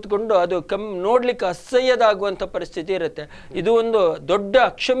 ಪಾರಿವಾಳ ಕೂತ್ಕೊಂಡು ಅದು ನೋಡ್ಲಿಕ್ಕೆ ಅಸಹ್ಯದಾಗುವಂತ ಪರಿಸ್ಥಿತಿ ಇರುತ್ತೆ. ಇದು ಒಂದು ದೊಡ್ಡ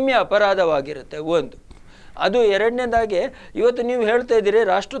ಅಕ್ಷಮ್ಯ ಅಪರಾಧವಾಗಿರುತ್ತೆ ಒಂದು. ಅದು ಎರಡನೇದಾಗಿ ಇವತ್ತು ನೀವು ಹೇಳ್ತಾ ಇದ್ದೀರಿ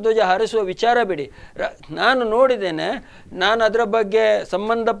ರಾಷ್ಟ್ರಧ್ವಜ ಹಾರಿಸುವ ವಿಚಾರ ಬಿಡಿ, ನಾನು ನೋಡಿದ್ದೇನೆ, ನಾನು ಅದರ ಬಗ್ಗೆ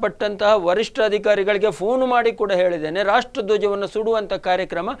ಸಂಬಂಧಪಟ್ಟಂತಹ ವರಿಷ್ಠ ಅಧಿಕಾರಿಗಳಿಗೆ ಫೋನ್ ಮಾಡಿ ಕೂಡ ಹೇಳಿದ್ದೇನೆ. ರಾಷ್ಟ್ರಧ್ವಜವನ್ನು ಸುಡುವಂಥ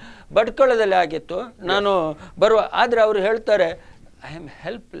ಕಾರ್ಯಕ್ರಮ ಭಟ್ಕಳದಲ್ಲಿ ಆಗಿತ್ತು, ನಾನು ಆದರೆ ಅವರು ಹೇಳ್ತಾರೆ ಐ ಆಮ್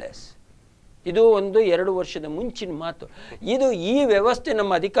ಹೆಲ್ಪ್ಲೆಸ್. ಇದು 1-2 ವರ್ಷದ ಮುಂಚಿನ ಮಾತು. ಇದು ಈ ವ್ಯವಸ್ಥೆ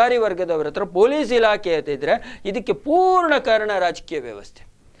ನಮ್ಮ ಅಧಿಕಾರಿ ವರ್ಗದವರ ಹತ್ರ, ಪೊಲೀಸ್ ಇಲಾಖೆ ಇದ್ರೆ ಇದಕ್ಕೆ ಪೂರ್ಣ ಕಾರಣ ರಾಜಕೀಯ ವ್ಯವಸ್ಥೆ.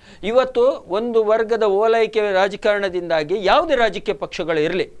 ಇವತ್ತು ಒಂದು ವರ್ಗದ ಓಲೈಕೆ ರಾಜಕಾರಣದಿಂದಾಗಿ ಯಾವುದೇ ರಾಜಕೀಯ ಪಕ್ಷಗಳು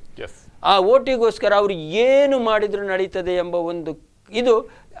ಇರಲಿ, ಆ ಓಟಿಗೋಸ್ಕರ ಅವರು ಏನು ಮಾಡಿದ್ರು ನಡೀತದೆ ಎಂಬ ಒಂದು ಇದು,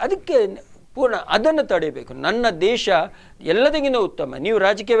 ಅದಕ್ಕೆ ಪೂರ್ಣ ಅದನ್ನು ತಡೆಯಬೇಕು. ನನ್ನ ದೇಶ ಎಲ್ಲದಕ್ಕಿಂತ ಉತ್ತಮ. ನೀವು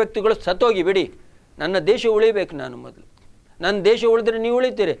ರಾಜಕೀಯ ವ್ಯಕ್ತಿಗಳು ಸತ್ತೋಗಿ ಬಿಡಿ, ನನ್ನ ದೇಶ ಉಳಿಬೇಕು. ನಾನು ಮೊದಲು ನನ್ನ ದೇಶ ಉಳಿದ್ರೆ ನೀವು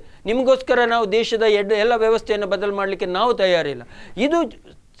ಉಳಿತೀರಿ. ನಿಮಗೋಸ್ಕರ ನಾವು ದೇಶದ ಎಲ್ಲ ವ್ಯವಸ್ಥೆಯನ್ನು ಬದಲು ಮಾಡಲಿಕ್ಕೆ ನಾವು ತಯಾರಿಲ್ಲ. ಇದು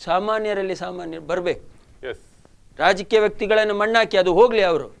ಸಾಮಾನ್ಯರಲ್ಲಿ ಸಾಮಾನ್ಯರು ಬರಬೇಕು. ರಾಜಕೀಯ ವ್ಯಕ್ತಿಗಳನ್ನು ಮಣ್ಣಾಕಿ ಅದು ಹೋಗಲಿ,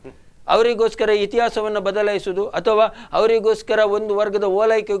 ಅವರಿಗೋಸ್ಕರ ಇತಿಹಾಸವನ್ನು ಬದಲಾಯಿಸುವುದು ಅಥವಾ ಅವರಿಗೋಸ್ಕರ ಒಂದು ವರ್ಗದ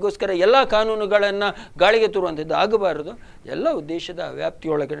ಓಲೈಕೆಗೋಸ್ಕರ ಎಲ್ಲ ಕಾನೂನುಗಳನ್ನು ಗಾಳಿಗೆ ತರುವಂಥದ್ದು ಆಗಬಾರದು. ಎಲ್ಲವೂ ದೇಶದ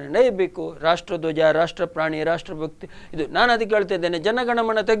ವ್ಯಾಪ್ತಿಯೊಳಗಡೆ ನಡೆಯಬೇಕು. ರಾಷ್ಟ್ರಧ್ವಜ, ರಾಷ್ಟ್ರ ಪ್ರಾಣಿ, ರಾಷ್ಟ್ರಭಕ್ತಿ, ಇದು ನಾನು ಅದಕ್ಕೆ ಹೇಳ್ತಾ ಇದ್ದೇನೆ.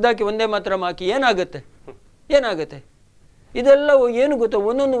 ಜನಗಣಮನ ತೆಗೆದಾಕಿ ಒಂದೇ ಮಾತ್ರ ಹಾಕಿ ಏನಾಗುತ್ತೆ? ಇದೆಲ್ಲವೂ ಏನು ಗೊತ್ತಾ,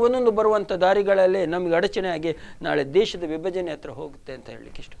 ಒಂದೊಂದು ಬರುವಂಥ ದಾರಿಗಳಲ್ಲಿ ನಮಗೆ ಅಡಚಣೆ ಆಗಿ ನಾಳೆ ದೇಶದ ವಿಭಜನೆ ಹತ್ರ ಹೋಗುತ್ತೆ ಅಂತ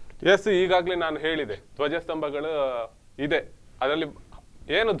ಹೇಳಲಿಕ್ಕೆ ಇಷ್ಟ. ಎಸ್, ಈಗಾಗಲೇ ನಾನು ಹೇಳಿದೆ, ಧ್ವಜಸ್ತಂಭಗಳು ಇದೆ, ಅದರಲ್ಲಿ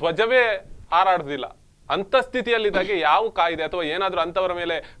ಏನು ಧ್ವಜವೇ ಹಾರಾಡುದಿಲ್ಲ ಅಂತ ಸ್ಥಿತಿಯಲ್ಲಿದ್ದಾಗೆ ಯಾವ ಕಾಯ್ದೆ ಅಥವಾ ಏನಾದರೂ ಅಂಥವರ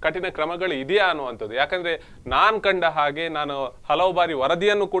ಮೇಲೆ ಕಠಿಣ ಕ್ರಮಗಳು ಇದೆಯಾ ಅನ್ನುವಂಥದ್ದು. ಯಾಕಂದ್ರೆ ನಾನು ಕಂಡ ಹಾಗೆ ನಾನು ಹಲವು ಬಾರಿ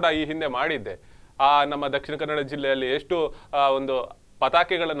ವರದಿಯನ್ನು ಕೂಡ ಈ ಹಿಂದೆ ಮಾಡಿದ್ದೆ. ನಮ್ಮ ದಕ್ಷಿಣ ಕನ್ನಡ ಜಿಲ್ಲೆಯಲ್ಲಿ ಎಷ್ಟು ಒಂದು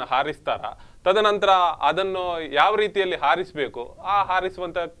ಪತಾಕೆಗಳನ್ನು ಹಾರಿಸ್ತಾರ, ತದನಂತರ ಅದನ್ನು ಯಾವ ರೀತಿಯಲ್ಲಿ ಹಾರಿಸಬೇಕು ಆ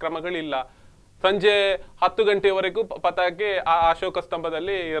ಹಾರಿಸುವಂತ ಕ್ರಮಗಳಿಲ್ಲ. ಸಂಜೆ 10 ಗಂಟೆವರೆಗೂ ಪತಾಕೆ ಆ ಅಶೋಕ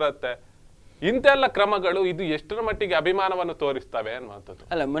ಸ್ತಂಭದಲ್ಲಿ ಇರುತ್ತೆ. ಇಂತೆಲ್ಲ ಕ್ರಮಗಳು ಇದು ಎಷ್ಟರ ಮಟ್ಟಿಗೆ ಅಭಿಮಾನವನ್ನು ತೋರಿಸ್ತವೆ ಅನ್ನುವಂಥದ್ದು.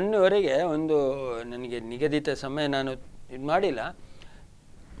 ಅಲ್ಲ, ಮೊನ್ನೆವರೆಗೆ ಒಂದು ನನಗೆ ನಿಗದಿತ ಸಮಯ ನಾನು ಇದು ಮಾಡಿಲ್ಲ,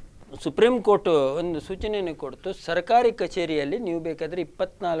 ಸುಪ್ರೀಂ ಕೋರ್ಟ್ ಒಂದು ಸೂಚನೆಯನ್ನು ಕೊಡ್ತು, ಸರ್ಕಾರಿ ಕಚೇರಿಯಲ್ಲಿ ನೀವು ಬೇಕಾದರೆ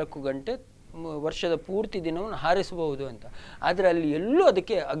 24 ಗಂಟೆ ವರ್ಷದ ಪೂರ್ತಿ ದಿನವನ್ನು ಹಾರಿಸಬಹುದು ಅಂತ. ಆದರೆ ಅಲ್ಲಿ ಎಲ್ಲೂ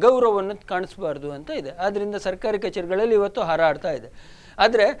ಅದಕ್ಕೆ ಅಗೌರವವನ್ನು ಕಾಣಿಸಬಾರ್ದು ಅಂತ ಇದೆ. ಆದ್ದರಿಂದ ಸರ್ಕಾರಿ ಕಚೇರಿಗಳಲ್ಲಿ ಇವತ್ತು ಹಾರಾಡ್ತಾ ಇದೆ.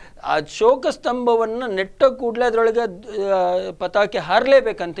 ಆದರೆ ಆ ಶೋಕ ಸ್ತಂಭವನ್ನು ನೆಟ್ಟ ಕೂಡಲೇ ಅದರೊಳಗೆ ಪತಾಕೆ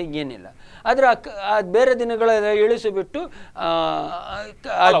ಹಾರಲೇಬೇಕಂತ ಏನಿಲ್ಲ. ಆದರೆ ಬೇರೆ ದಿನಗಳ ಇಳಿಸಿಬಿಟ್ಟು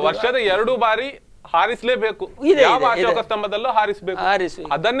ವರ್ಷದ 2 ಬಾರಿ ಹಾರಿಸಲೇಬೇಕು, ಅಶೋಕ ಸ್ತಂಭದಲ್ಲೂ ಹಾರಿಸಬೇಕು,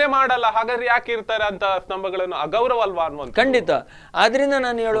 ಅದನ್ನೇ ಮಾಡಲ್ಲ. ಹಾಗಾದ್ರೆ ಯಾಕೆ ಇರ್ತಾರೆ ಅಂತ ಸ್ತಂಭಗಳನ್ನು? ಅಗೌರವ ಅಲ್ವಾ ಅನ್ನುವಂಥ. ಖಂಡಿತ. ಆದ್ರಿಂದ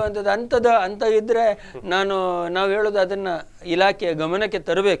ನಾನು ಹೇಳುವಂಥದ್ದು ಅಂತ ಇದ್ರೆ ನಾವು ಹೇಳೋದು ಅದನ್ನ ಇಲಾಖೆಯ ಗಮನಕ್ಕೆ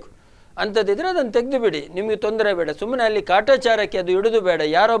ತರಬೇಕು. ಅಂಥದ್ದಿದ್ರೆ ಅದನ್ನು ತೆಗೆದು ಬಿಡಿ, ನಿಮಗೆ ತೊಂದರೆ ಬೇಡ. ಸುಮ್ಮನೆ ಅಲ್ಲಿ ಕಾಟಾಚಾರಕ್ಕೆ ಅದು ಇಡುದು ಬೇಡ.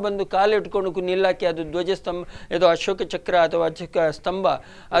 ಯಾರೋ ಬಂದು ಕಾಲಿಟ್ಕೊಂಡು ನಿಲ್ಲಕ್ಕೆ ಅದು ಧ್ವಜಸ್ತಂಭ, ಇದು ಅಶೋಕ ಚಕ್ರ ಅಥವಾ ಅಶೋಕ ಸ್ತಂಭ,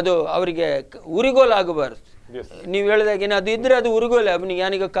 ಅದು ಅವರಿಗೆ ಉರಿಗೋಲಾಗಬಾರದು. ನೀವು ಹೇಳಿದಾಗೇನು ಅದು ಇದ್ರೆ ಅದು ಉರುಗೋಲೆ, ಅವನಿಗೆ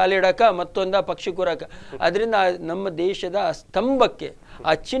ಯಾನಿಗ ಕಾಲಿಡಕ ಮತ್ತೊಂದ ಪಕ್ಷಿ ಕೂರಕ. ಅದರಿಂದ ನಮ್ಮ ದೇಶದ ಆ ಸ್ತಂಭಕ್ಕೆ,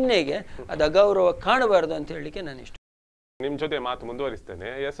 ಆ ಚಿಹ್ನೆಗೆ ಅದು ಅಗೌರವ ಕಾಣಬಾರದು ಅಂತ ಹೇಳಲಿಕ್ಕೆ ನಾನು ಇಷ್ಟ. ನಿಮ್ಮ ಜೊತೆ ಮಾತು ಮುಂದುವರಿಸ್ತೇನೆ.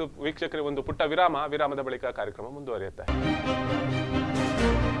 ಎಸ್ ವೀಕ್ಷಕರೇ, ಒಂದು ಪುಟ್ಟ ವಿರಾಮದ ಬಳಿಕ ಕಾರ್ಯಕ್ರಮ ಮುಂದುವರಿಯುತ್ತೆ.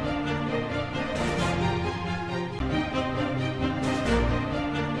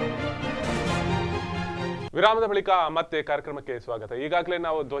 ವಿರಾಮದ ಬಳಿಕ ಮತ್ತೆ ಕಾರ್ಯಕ್ರಮಕ್ಕೆ ಸ್ವಾಗತ. ಈಗಾಗಲೇ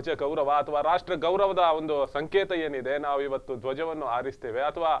ನಾವು ಧ್ವಜ ಗೌರವ ಅಥವಾ ರಾಷ್ಟ್ರ ಗೌರವದ ಒಂದು ಸಂಕೇತ ಏನಿದೆ, ನಾವು ಇವತ್ತು ಧ್ವಜವನ್ನು ಹಾರಿಸ್ತೇವೆ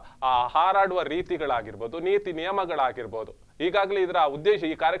ಅಥವಾ ಆ ಹಾರಾಡುವ ರೀತಿಗಳಾಗಿರ್ಬೋದು, ನೀತಿ ನಿಯಮಗಳಾಗಿರ್ಬೋದು. ಈಗಾಗಲೇ ಇದರ ಉದ್ದೇಶ,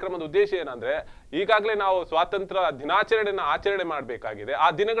 ಈ ಕಾರ್ಯಕ್ರಮದ ಉದ್ದೇಶ ಏನಂದ್ರೆ, ಈಗಾಗಲೇ ನಾವು ಸ್ವಾತಂತ್ರ್ಯ ದಿನಾಚರಣೆಯನ್ನು ಆಚರಣೆ ಮಾಡಬೇಕಾಗಿದೆ.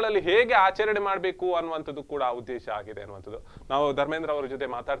 ಆ ದಿನಗಳಲ್ಲಿ ಹೇಗೆ ಆಚರಣೆ ಮಾಡಬೇಕು ಅನ್ನುವಂಥದ್ದು ಕೂಡ ಉದ್ದೇಶ ಆಗಿದೆ ಅನ್ನುವಂಥದ್ದು. ನಾವು ಧರ್ಮೇಂದ್ರ ಅವರ ಜೊತೆ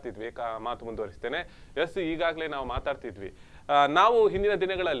ಮಾತಾಡ್ತಿದ್ವಿ, ಮಾತು ಮುಂದುವರಿಸ್ತೇನೆ. ಈಗಾಗಲೇ ನಾವು ಮಾತಾಡ್ತಿದ್ವಿ, ನಾವು ಹಿಂದಿನ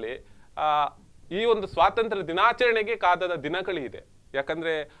ದಿನಗಳಲ್ಲಿ ಈ ಒಂದು ಸ್ವಾತಂತ್ರ್ಯ ದಿನಾಚರಣೆಗೆ ಕಾದದ ದಿನಗಳಿದೆ.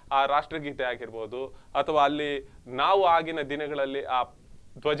 ಯಾಕಂದ್ರೆ ಆ ರಾಷ್ಟ್ರಗೀತೆ ಆಗಿರ್ಬೋದು ಅಥವಾ ಅಲ್ಲಿ ನಾವು ಆಗಿನ ದಿನಗಳಲ್ಲಿ ಆ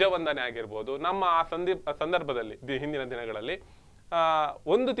ಧ್ವಜವಂದನೆ ಆಗಿರ್ಬೋದು, ನಮ್ಮ ಆ ಸಂದರ್ಭದಲ್ಲಿ ಹಿಂದಿನ ದಿನಗಳಲ್ಲಿ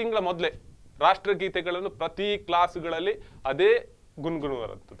 1 ತಿಂಗಳ ಮೊದಲೇ ರಾಷ್ಟ್ರಗೀತೆಗಳನ್ನು ಪ್ರತಿ ಕ್ಲಾಸ್ಗಳಲ್ಲಿ ಅದೇ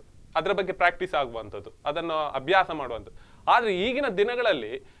ಗುನ್ಗುಣುವಂಥದ್ದು, ಅದರ ಬಗ್ಗೆ ಪ್ರಾಕ್ಟೀಸ್ ಆಗುವಂಥದ್ದು, ಅದನ್ನು ಅಭ್ಯಾಸ ಮಾಡುವಂಥದ್ದು. ಆದ್ರೆ ಈಗಿನ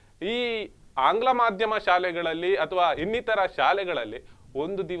ದಿನಗಳಲ್ಲಿ ಈ ಆಂಗ್ಲ ಮಾಧ್ಯಮ ಶಾಲೆಗಳಲ್ಲಿ ಅಥವಾ ಇನ್ನಿತರ ಶಾಲೆಗಳಲ್ಲಿ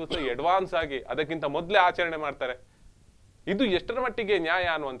 1 ದಿವಸ ಅಡ್ವಾನ್ಸ್ ಆಗಿ ಅದಕ್ಕಿಂತ ಮೊದಲೇ ಆಚರಣೆ ಮಾಡ್ತಾರೆ. ಇದು ಎಷ್ಟರ ಮಟ್ಟಿಗೆ ನ್ಯಾಯ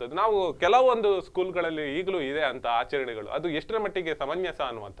ಅನ್ನುವಂಥದ್ದು. ನಾವು ಕೆಲವೊಂದು ಸ್ಕೂಲ್ಗಳಲ್ಲಿ ಈಗಲೂ ಇದೆ ಅಂತ ಆಚರಣೆಗಳು, ಅದು ಎಷ್ಟರ ಮಟ್ಟಿಗೆ ಸಮಂಜಸ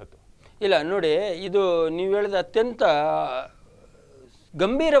ಅನ್ನುವಂಥದ್ದು. ಇಲ್ಲ ನೋಡಿ, ಇದು ನೀವು ಹೇಳಿದ ಅತ್ಯಂತ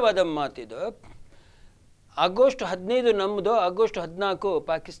ಗಂಭೀರವಾದ ಮಾತಿದು. ಆಗಸ್ಟ್ 15 ನಮ್ಮದು, ಆಗಸ್ಟ್ 14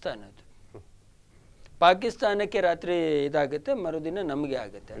 ಪಾಕಿಸ್ತಾನದ್ದು. ಪಾಕಿಸ್ತಾನಕ್ಕೆ ರಾತ್ರಿ ಇದಾಗುತ್ತೆ, ಮರುದಿನ ನಮಗೆ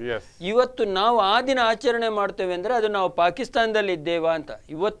ಆಗುತ್ತೆ. ಇವತ್ತು ನಾವು ಆ ದಿನ ಆಚರಣೆ ಮಾಡ್ತೇವೆ ಅಂದ್ರೆ ಅದು ನಾವು ಪಾಕಿಸ್ತಾನದಲ್ಲಿ ಇದ್ದೇವಾ ಅಂತ.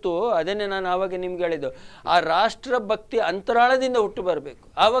 ಇವತ್ತು ಅದನ್ನೇ ನಾನು ಆವಾಗ ನಿಮ್ಗೆ ಹೇಳಿದ್ದು, ಆ ರಾಷ್ಟ್ರ ಭಕ್ತಿ ಅಂತರಾಳದಿಂದ ಹುಟ್ಟು ಬರಬೇಕು,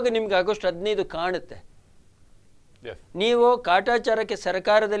 ಆವಾಗ ನಿಮ್ಗೆ ಆಗಸ್ಟ್ 15 ಕಾಣುತ್ತೆ. ನೀವು ಕಾಟಾಚಾರಕ್ಕೆ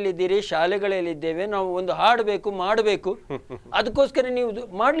ಸರ್ಕಾರದಲ್ಲಿದ್ದೀರಿ, ಶಾಲೆಗಳಲ್ಲಿದ್ದೇವೆ, ನಾವು ಒಂದು ಹಾಡಬೇಕು ಮಾಡಬೇಕು, ಅದಕ್ಕೋಸ್ಕರ ನೀವು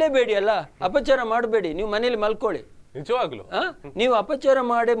ಮಾಡಲೇಬೇಡಿ ಅಲ್ಲ, ಅಪಚಾರ ಮಾಡಬೇಡಿ, ನೀವು ಮನೇಲಿ ಮಲ್ಕೊಳ್ಳಿ. ನಿಜವಾಗ್ಲು ನೀವು ಅಪಚಾರ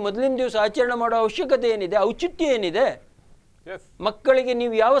ಮಾಡಿ ಮೊದಲಿನ ದಿವಸ ಆಚರಣೆ ಮಾಡೋ ಅವಶ್ಯಕತೆ ಏನಿದೆ, ಔಚಿತ್ಯ ಏನಿದೆ? ಮಕ್ಕಳಿಗೆ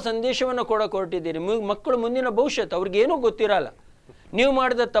ನೀವು ಯಾವ ಸಂದೇಶವನ್ನು ಹೊರಟಿದ್ದೀರಿ? ಮಕ್ಕಳು ಮುಂದಿನ ಭವಿಷ್ಯತ್ತು, ಅವ್ರಿಗೇನೂ ಗೊತ್ತಿರಲ್ಲ. ನೀವು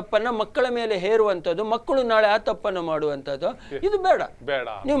ಮಾಡಿದ ತಪ್ಪನ್ನ ಮಕ್ಕಳ ಮೇಲೆ ಹೇರುವಂಥದ್ದು, ಮಕ್ಕಳು ನಾಳೆ ಆ ತಪ್ಪನ್ನು ಮಾಡುವಂಥದ್ದು, ಇದು ಬೇಡ.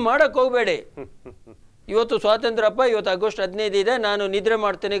 ನೀವು ಮಾಡಕ್ ಹೋಗ್ಬೇಡಿ. ಇವತ್ತು ಸ್ವಾತಂತ್ರ್ಯಪ್ಪ, ಇವತ್ತು ಆಗಸ್ಟ್ 15 ಇದೆ, ನಾನು ನಿದ್ರೆ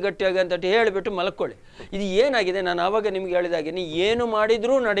ಮಾಡ್ತೇನೆ ಗಟ್ಟಿಯಾಗಿ ಅಂತ ಹೇಳಿಬಿಟ್ಟು ಮಲ್ಕೊಳ್ಳಿ. ಇದು ಏನಾಗಿದೆ, ನಾನು ಆವಾಗ ನಿಮ್ಗೆ ಹೇಳಿದಾಗೆ, ಏನು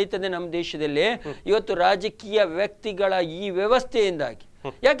ಮಾಡಿದ್ರೂ ನಡೀತದೆ ನಮ್ಮ ದೇಶದಲ್ಲಿ. ಇವತ್ತು ರಾಜಕೀಯ ವ್ಯಕ್ತಿಗಳ ಈ ವ್ಯವಸ್ಥೆಯಿಂದಾಗಿ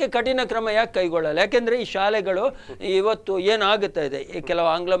ಯಾಕೆ ಕಠಿಣ ಕ್ರಮ ಯಾಕೆ ಕೈಗೊಳ್ಳಲ್ಲ? ಯಾಕೆಂದ್ರೆ ಈ ಶಾಲೆಗಳು ಇವತ್ತು ಏನಾಗುತ್ತಾ ಇದೆ, ಕೆಲವು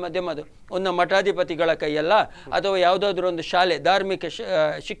ಆಂಗ್ಲ ಮಾಧ್ಯಮದು ಒಂದು ಮಠಾಧಿಪತಿಗಳ ಕೈಯಲ್ಲ, ಅಥವಾ ಯಾವುದಾದ್ರೂ ಒಂದು ಶಾಲೆ ಧಾರ್ಮಿಕ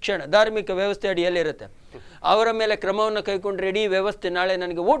ಶಿಕ್ಷಣ ಧಾರ್ಮಿಕ ವ್ಯವಸ್ಥೆ ಅಡಿಯಲ್ಲಿರುತ್ತೆ, ಅವರ ಮೇಲೆ ಕ್ರಮವನ್ನು ಕೈಗೊಂಡ್ರೆ ಇಡೀ ವ್ಯವಸ್ಥೆ ನಾಳೆ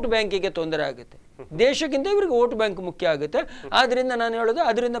ನನಗೆ ವೋಟ್ ಬ್ಯಾಂಕಿಗೆ ತೊಂದರೆ ಆಗುತ್ತೆ. ದೇಶಕ್ಕಿಂತ ಇವರಿಗೆ ವೋಟ್ ಬ್ಯಾಂಕ್ ಮುಖ್ಯ ಆಗುತ್ತೆ. ಆದ್ರಿಂದ ನಾನು ಹೇಳೋದು,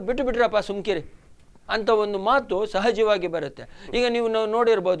 ಅದರಿಂದ ಬಿಟ್ಟುಬಿಟ್ರಪ್ಪ ಸುಮ್ಕಿರಿ ಅಂತ ಒಂದು ಮಾತು ಸಹಜವಾಗಿ ಬರುತ್ತೆ. ಈಗ ನೀವು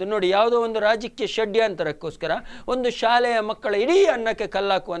ನೋಡಿರ್ಬೋದು, ನೋಡಿ, ಯಾವುದೋ ಒಂದು ರಾಜಕೀಯ ಷಡ್ಯಂತರಕ್ಕೋಸ್ಕರ ಒಂದು ಶಾಲೆಯ ಮಕ್ಕಳ ಇಡೀ ಅನ್ನಕ್ಕೆ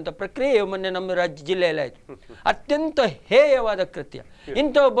ಕಲ್ಲಾಕುವಂಥ ಪ್ರಕ್ರಿಯೆ ಮೊನ್ನೆ ನಮ್ಮ ಜಿಲ್ಲೆಯಲ್ಲಿ ಆಯಿತು. ಅತ್ಯಂತ ಹೇಯವಾದ ಕೃತ್ಯ.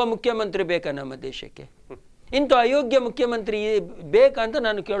 ಇಂಥ ಒಬ್ಬ ಮುಖ್ಯಮಂತ್ರಿ ಬೇಕಾ ನಮ್ಮ ದೇಶಕ್ಕೆ? ಇಂಥ ಅಯೋಗ್ಯ ಮುಖ್ಯಮಂತ್ರಿ ಬೇಕಂತ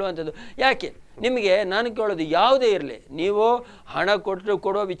ನಾನು ಕೇಳುವಂಥದ್ದು. ಯಾಕೆ ನಿಮಗೆ ನಾನು ಕೇಳೋದು, ಯಾವುದೇ ಇರಲಿ, ನೀವು ಹಣ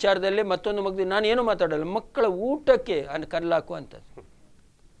ಕೊಡೋ ವಿಚಾರದಲ್ಲಿ ಮತ್ತೊಂದು ನಾನು ಏನು ಮಾತಾಡಲ್ಲ, ಮಕ್ಕಳ ಊಟಕ್ಕೆ ಕಲ್ಲಾಕುವಂಥದ್ದು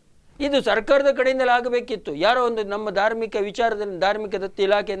ಇದು ಸರ್ಕಾರದ ಕಡೆಯಿಂದಲೇ ಆಗಬೇಕಿತ್ತು. ಯಾರೋ ಒಂದು ನಮ್ಮ ಧಾರ್ಮಿಕ ವಿಚಾರದಲ್ಲಿ ಧಾರ್ಮಿಕ ದತ್ತಿ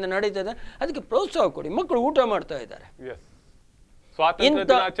ಇಲಾಖೆಯಿಂದ ನಡೀತದೆ, ಅದಕ್ಕೆ ಪ್ರೋತ್ಸಾಹ ಕೊಡಿ. ಮಕ್ಕಳು ಊಟ ಮಾಡ್ತಾ ಇದ್ದಾರೆ. ಸ್ವಾತಂತ್ರ್ಯ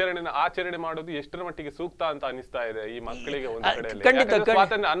ದಿನಾಚರಣೆ ಆಚರಣೆ ಮಾಡೋದು ಎಷ್ಟರ ಮಟ್ಟಿಗೆ ಸೂಕ್ತ ಅಂತ ಅನಿಸ್ತಾ ಇದೆ ಈ ಮಕ್ಕಳಿಗೆ ಒಂದು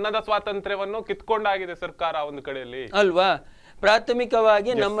ಕಡೆಯಲ್ಲಿ. ಅನ್ನದ ಸ್ವಾತಂತ್ರ್ಯವನ್ನು ಕಿತ್ಕೊಂಡಾಗಿದೆ ಸರ್ಕಾರ ಒಂದು ಕಡೆಯಲ್ಲಿ ಅಲ್ವಾ?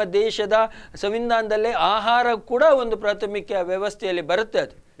 ಪ್ರಾಥಮಿಕವಾಗಿ ನಮ್ಮ ದೇಶದ ಸಂವಿಧಾನದಲ್ಲೇ ಆಹಾರ ಕೂಡ ಒಂದು ಪ್ರಾಥಮಿಕ ವ್ಯವಸ್ಥೆಯಲ್ಲಿ ಬರುತ್ತೆ.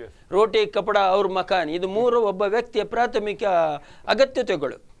 ಅದು ರೋಟಿ, ಕಪಡ, ಅವ್ರ ಮಕಾನ್, ಇದು 3 ಒಬ್ಬ ವ್ಯಕ್ತಿಯ ಪ್ರಾಥಮಿಕ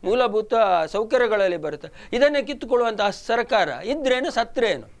ಅಗತ್ಯತೆಗಳು, ಮೂಲಭೂತ ಸೌಕರ್ಯಗಳಲ್ಲಿ ಬರುತ್ತೆ. ಇದನ್ನೇ ಕಿತ್ತುಕೊಳ್ಳುವಂತಹ ಸರ್ಕಾರ ಇದ್ರೇನು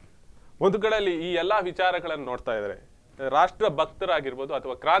ಸತ್ರೇನು? ಒಂದು ಕಡೆಯಲ್ಲಿ ಈ ಎಲ್ಲಾ ವಿಚಾರಗಳನ್ನು ನೋಡ್ತಾ ಇದ್ದಾರೆ, ರಾಷ್ಟ್ರ ಭಕ್ತರಾಗಿರ್ಬೋದು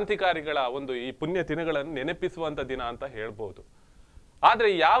ಅಥವಾ ಕ್ರಾಂತಿಕಾರಿಗಳ ಒಂದು ಈ ಪುಣ್ಯ ದಿನಗಳನ್ನು ನೆನಪಿಸುವಂತ ದಿನ ಅಂತ ಹೇಳ್ಬೋದು. ಆದ್ರೆ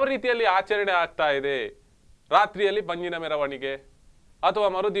ಯಾವ ರೀತಿಯಲ್ಲಿ ಆಚರಣೆ ಆಗ್ತಾ ಇದೆ, ರಾತ್ರಿಯಲ್ಲಿ ಪಂಜಿನ ಮೆರವಣಿಗೆ ಅಥವಾ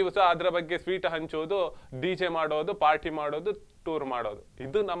ಮರು ದಿವಸ ಅದರ ಬಗ್ಗೆ ಸ್ವೀಟ್ ಹಂಚೋದು, ಡಿಜೆ ಮಾಡೋದು, ಪಾರ್ಟಿ ಮಾಡೋದು, ಟೂರ್ ಮಾಡೋದು,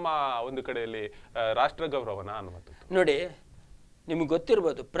 ಇದು ನಮ್ಮ ಒಂದು ಕಡೆಯಲ್ಲಿ ರಾಷ್ಟ್ರ ಗೌರವನ ಅನ್ನುವಂಥದ್ದು. ನೋಡಿ, ನಿಮ್ಗೆ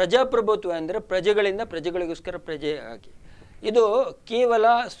ಗೊತ್ತಿರ್ಬೋದು, ಪ್ರಜಾಪ್ರಭುತ್ವ ಅಂದ್ರೆ ಪ್ರಜೆಗಳಿಂದ ಪ್ರಜೆಗಳಿಗೋಸ್ಕರ ಪ್ರಜೆ ಆಗಿ. ಇದು ಕೇವಲ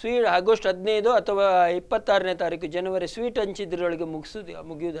ಆಗಸ್ಟ್ 15 ಅಥವಾ 26ನೇ ತಾರೀಕು ಜನವರಿ ಸ್ವೀಟ್ ಹಂಚಿದ್ರೊಳಗೆ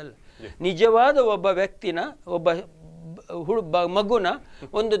ಮುಗಿಯುವುದಲ್ಲ. ನಿಜವಾದ ಒಬ್ಬ ವ್ಯಕ್ತಿನ, ಒಬ್ಬ ಮಗುನ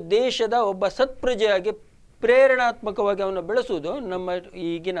ಒಂದು ದೇಶದ ಒಬ್ಬ ಸತ್ಪ್ರಜೆಯಾಗಿ ಪ್ರೇರಣಾತ್ಮಕವಾಗಿ ಅವನು ಬೆಳೆಸುವುದು ನಮ್ಮ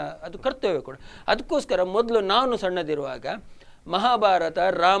ಈಗಿನ ಅದು ಕರ್ತವ್ಯ ಕೂಡ. ಅದಕ್ಕೋಸ್ಕರ ಮೊದಲು ನಾನು ಸಣ್ಣದಿರುವಾಗ ಮಹಾಭಾರತ,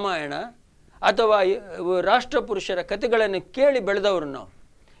 ರಾಮಾಯಣ ಅಥವಾ ರಾಷ್ಟ್ರ ಪುರುಷರ ಕಥೆಗಳನ್ನು ಕೇಳಿ ಬೆಳೆದವರು ನಾವು.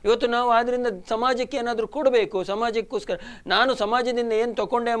 ಇವತ್ತು ನಾವು ಆದ್ರಿಂದ ಸಮಾಜಕ್ಕೆ ಏನಾದರೂ ಕೊಡಬೇಕು, ಸಮಾಜಕ್ಕೋಸ್ಕರ ನಾನು ಸಮಾಜದಿಂದ ಏನು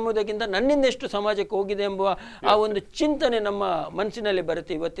ತಗೊಂಡೆ ಎಂಬುದಕ್ಕಿಂತ ನನ್ನಿಂದ ಎಷ್ಟು ಸಮಾಜಕ್ಕೆ ಹೋಗಿದೆ ಎಂಬುವ ಆ ಒಂದು ಚಿಂತನೆ ನಮ್ಮ ಮನಸ್ಸಿನಲ್ಲಿ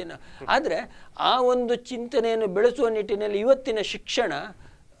ಬರುತ್ತೆ ಇವತ್ತಿನ. ಆದರೆ ಆ ಒಂದು ಚಿಂತನೆಯನ್ನು ಬೆಳೆಸುವ ನಿಟ್ಟಿನಲ್ಲಿ ಇವತ್ತಿನ ಶಿಕ್ಷಣ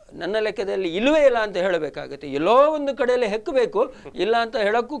ನನ್ನ ಲೆಕ್ಕದಲ್ಲಿ ಇಲ್ಲವೇ ಇಲ್ಲ ಅಂತ ಹೇಳಬೇಕಾಗುತ್ತೆ. ಎಲ್ಲೋ ಒಂದು ಕಡೆಯಲ್ಲಿ ಹೆಕ್ಕಬೇಕು, ಇಲ್ಲ ಅಂತ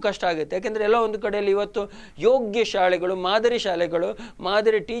ಹೇಳೋಕ್ಕೂ ಕಷ್ಟ ಆಗುತ್ತೆ. ಯಾಕೆಂದರೆ ಎಲ್ಲೋ ಒಂದು ಕಡೆಯಲ್ಲಿ ಇವತ್ತು ಯೋಗ್ಯ ಶಾಲೆಗಳು, ಮಾದರಿ ಶಾಲೆಗಳು,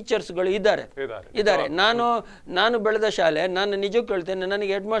 ಮಾದರಿ ಟೀಚರ್ಸ್ಗಳು ಇದ್ದಾರೆ. ನಾನು ಬೆಳೆದ ಶಾಲೆ, ನಾನು ನಿಜಕ್ಕೂ ಹೇಳ್ತೇನೆ,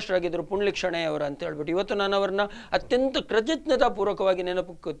 ನನಗೆ ಹೆಡ್ ಮಾಸ್ಟರ್ ಆಗಿದ್ದರು ಪುಂಡ್ಲಿಕ್ ಶಣೆಯವರು ಅಂತ ಹೇಳ್ಬಿಟ್ಟು. ಇವತ್ತು ನಾನು ಅವರನ್ನ ಅತ್ಯಂತ ಕೃತಜ್ಞತಾಪೂರ್ವಕವಾಗಿ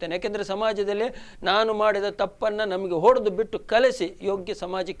ನೆನಪುಕ್ಕುತ್ತೇನೆ. ಯಾಕೆಂದರೆ ಸಮಾಜದಲ್ಲಿ ನಾನು ಮಾಡಿದ ತಪ್ಪನ್ನು ನಮಗೆ ಹೊಡೆದು ಬಿಟ್ಟು ಕಲಿಸಿ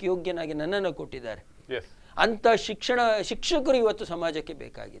ಸಮಾಜಕ್ಕೆ ಯೋಗ್ಯನಾಗಿ ನನ್ನನ್ನು ಕೊಟ್ಟಿದ್ದಾರೆ. ಅಂತ ಶಿಕ್ಷಕರು ಇವತ್ತು ಸಮಾಜಕ್ಕೆ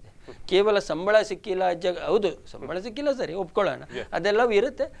ಬೇಕಾಗಿದೆ. ಕೇವಲ ಸಂಬಳ ಸಿಕ್ಕಿಲ್ಲ ಹೌದು, ಸಂಬಳ ಸಿಕ್ಕಿಲ್ಲ ಸರಿ, ಒಪ್ಕೊಳ್ಳೋಣ, ಅದೆಲ್ಲವೂ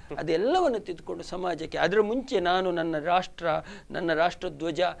ಇರುತ್ತೆ. ಅದೆಲ್ಲವನ್ನು ತಿದ್ದುಕೊಂಡು ಸಮಾಜಕ್ಕೆ, ಅದರ ಮುಂಚೆ ನಾನು ನನ್ನ ರಾಷ್ಟ್ರ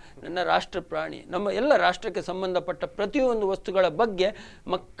ಧ್ವಜ, ನನ್ನ ರಾಷ್ಟ್ರ ಪ್ರಾಣಿ, ನಮ್ಮ ಎಲ್ಲ ರಾಷ್ಟ್ರಕ್ಕೆ ಸಂಬಂಧಪಟ್ಟ ಪ್ರತಿಯೊಂದು ವಸ್ತುಗಳ ಬಗ್ಗೆ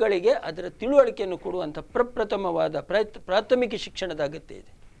ಮಕ್ಕಳಿಗೆ ಅದರ ತಿಳುವಳಿಕೆಯನ್ನು ಕೊಡುವಂಥ ಪ್ರಪ್ರಥಮವಾದ ಪ್ರಾಥಮಿಕ ಶಿಕ್ಷಣದ ಅಗತ್ಯ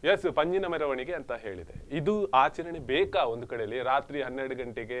ಇದೆ. ಎಸ್, ಪಂಜಿನ ಮೆರವಣಿಗೆ ಅಂತ ಹೇಳಿದೆ. ಇದು ಆಚರಣೆ ಬೇಕಾ? ಒಂದು ಕಡೆಯಲ್ಲಿ ರಾತ್ರಿ 12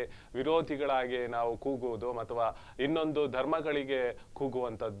 ಗಂಟೆಗೆ ವಿರೋಧಿಗಳಾಗಿ ನಾವು ಕೂಗುವುದು ಅಥವಾ ಇನ್ನೊಂದು ಧರ್ಮಗಳಿಗೆ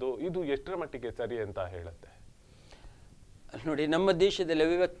ಕೂಗುವಂಥದ್ದು, ಇದು ಎಷ್ಟರ ಮಟ್ಟಿಗೆ ಸರಿ ಅಂತ ಹೇಳುತ್ತೆ? ನೋಡಿ, ನಮ್ಮ ದೇಶದಲ್ಲಿ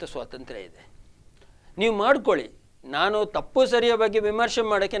ಅಭಿವ್ಯಕ್ತ ಸ್ವಾತಂತ್ರ್ಯ ಇದೆ, ನೀವು ಮಾಡ್ಕೊಳ್ಳಿ. ನಾನು ತಪ್ಪು ಸರಿಯ ಬಗ್ಗೆ ವಿಮರ್ಶೆ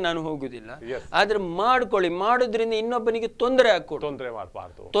ಮಾಡೋಕ್ಕೆ ನಾನು ಹೋಗುದಿಲ್ಲ. ಆದ್ರೆ ಮಾಡೋದ್ರಿಂದ ಇನ್ನೊಬ್ಬನಿಗೆ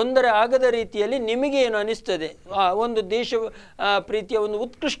ತೊಂದರೆ ಆಗದ ರೀತಿಯಲ್ಲಿ ನಿಮಗೆ ಏನು ಅನಿಸ್ತದೆ, ಒಂದು ದೇಶ ಪ್ರೀತಿಯ ಒಂದು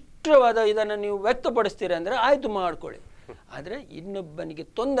ಉತ್ಕೃಷ್ಟವಾದ ಇದನ್ನು ನೀವು ವ್ಯಕ್ತಪಡಿಸ್ತೀರ ಅಂದ್ರೆ ಆಯ್ತು, ಮಾಡ್ಕೊಳ್ಳಿ. ಆದ್ರೆ ಇನ್ನೊಬ್ಬನಿಗೆ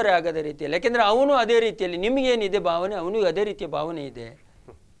ತೊಂದರೆ ಆಗದ ರೀತಿಯಲ್ಲಿ, ಯಾಕೆಂದ್ರೆ ಅವನು ಅದೇ ರೀತಿಯಲ್ಲಿ, ನಿಮಗೇನಿದೆ ಭಾವನೆ, ಅವನಿಗೆ ಅದೇ ರೀತಿಯ ಭಾವನೆ ಇದೆ,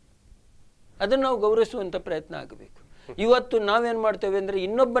 ಅದನ್ನು ನಾವು ಗೌರವಿಸುವಂತ ಪ್ರಯತ್ನ ಆಗಬೇಕು. ಇವತ್ತು ನಾವೇನು ಮಾಡ್ತೇವೆ ಅಂದರೆ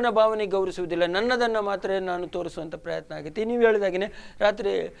ಇನ್ನೊಬ್ಬನ ಭಾವನೆ ಗೌರವಿಸುವುದಿಲ್ಲ, ನನ್ನದನ್ನು ಮಾತ್ರ ನಾನು ತೋರಿಸುವಂಥ ಪ್ರಯತ್ನ ಆಗುತ್ತೆ. ನೀವು ಹೇಳಿದಾಗೇ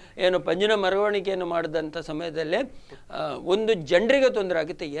ರಾತ್ರಿ ಏನು ಪಂಜಿನ ಮೆರವಣಿಗೆಯನ್ನು ಮಾಡಿದಂಥ ಸಮಯದಲ್ಲೇ ಒಂದು ಜನರಿಗೆ ತೊಂದರೆ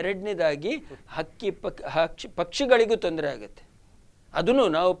ಆಗುತ್ತೆ, ಎರಡನೇದಾಗಿ ಪಕ್ಷಿಗಳಿಗೂ ತೊಂದರೆ ಆಗುತ್ತೆ. ಅದನ್ನು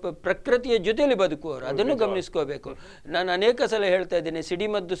ನಾವು ಪ್ರಕೃತಿಯ ಜೊತೆಯಲ್ಲಿ ಬದುಕುವವರು, ಅದನ್ನು ಗಮನಿಸ್ಕೋಬೇಕು. ನಾನು ಅನೇಕ ಸಲ ಹೇಳ್ತಾ ಇದ್ದೇನೆ,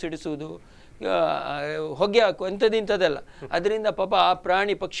 ಸಿಡಿಮದ್ದು ಸಿಡಿಸುವುದು, ಹೊಗೆ ಹಾಕು ಇಂಥದ್ದೆಲ್ಲ, ಅದರಿಂದ ಪಾಪ ಆ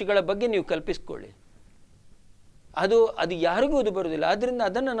ಪ್ರಾಣಿ ಪಕ್ಷಿಗಳ ಬಗ್ಗೆ ನೀವು ಕಲ್ಪಿಸ್ಕೊಳ್ಳಿ. ಅದು ಯಾರಿಗೂ ಅದು ಬರುವುದಿಲ್ಲ. ಆದ್ರಿಂದ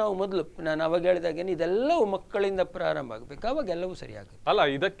ಅದನ್ನು ನಾವು ಮೊದಲು, ನಾನು ಅವಾಗ ಹೇಳಿದಾಗೆ ಇದೆಲ್ಲವೂ ಮಕ್ಕಳಿಂದ ಪ್ರಾರಂಭ ಆಗಬೇಕು, ಅವಾಗ ಎಲ್ಲವೂ ಸರಿಯಾಗುತ್ತೆ. ಅಲ್ಲ,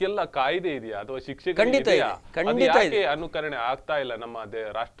 ಇದಕ್ಕೆಲ್ಲ ಕಾಯ್ದೆ ಇದೆಯಾ ಅಥವಾ ಶಿಕ್ಷೆ ಖಂಡಿತ ಇದೆ. ಅನುಕರಣೆ ಆಗ್ತಾ ಇಲ್ಲ ನಮ್ಮ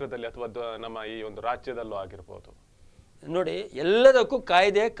ರಾಷ್ಟ್ರದಲ್ಲಿ ಅಥವಾ ನಮ್ಮ ಈ ಒಂದು ರಾಜ್ಯದಲ್ಲೂ ಆಗಿರ್ಬೋದು? ನೋಡಿ, ಎಲ್ಲದಕ್ಕೂ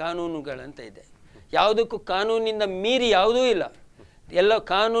ಕಾಯ್ದೆ ಕಾನೂನುಗಳಂತ ಇದೆ. ಯಾವುದಕ್ಕೂ ಕಾನೂನಿನಿಂದ ಮೀರಿ ಯಾವುದೂ ಇಲ್ಲ. ಎಲ್ಲ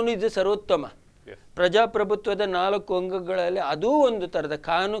ಕಾನೂನು ಇದು ಸರ್ವೋತ್ತಮ. ಪ್ರಜಾಪ್ರಭುತ್ವದ 4 ಅಂಗಗಳಲ್ಲಿ ಅದೂ ಒಂದು ಥರದ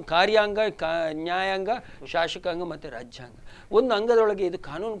ಕಾರ್ಯಾಂಗ, ನ್ಯಾಯಾಂಗ, ಶಾಸಕಾಂಗ ಮತ್ತು ರಾಜ್ಯಾಂಗ. ಒಂದು ಅಂಗದೊಳಗೆ ಇದು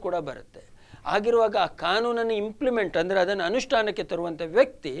ಕಾನೂನು ಕೂಡ ಬರುತ್ತೆ. ಆಗಿರುವಾಗ ಆ ಕಾನೂನನ್ನು ಇಂಪ್ಲಿಮೆಂಟ್ ಅಂದರೆ ಅದನ್ನು ಅನುಷ್ಠಾನಕ್ಕೆ ತರುವಂಥ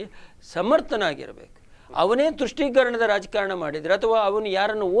ವ್ಯಕ್ತಿ ಸಮರ್ಥನಾಗಿರಬೇಕು. ಅವನೇ ತುಷ್ಟೀಕರಣದ ರಾಜಕಾರಣ ಮಾಡಿದರೆ ಅಥವಾ ಅವನು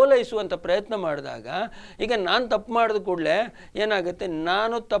ಯಾರನ್ನು ಓಲೈಸುವಂಥ ಪ್ರಯತ್ನ ಮಾಡಿದಾಗ, ಈಗ ನಾನು ತಪ್ಪು ಮಾಡಿದ ಕೂಡಲೇ ಏನಾಗುತ್ತೆ,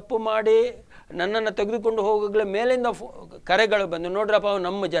 ನಾನು ತಪ್ಪು ಮಾಡಿ ನನ್ನನ್ನು ತೆಗೆದುಕೊಂಡು ಹೋಗೋಗ್ಲೇ ಮೇಲಿಂದ ಕರೆಗಳು ಬಂದು, ನೋಡ್ರಪ್ಪ ಅವು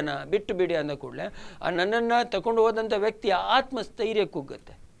ನಮ್ಮ ಜನ, ಬಿಟ್ಟು ಬಿಡಿ ಅಂದ ಕೂಡಲೇ ಆ ನನ್ನನ್ನು ತಗೊಂಡು ಹೋದಂಥ ವ್ಯಕ್ತಿಯ ಆತ್ಮಸ್ಥೈರ್ಯ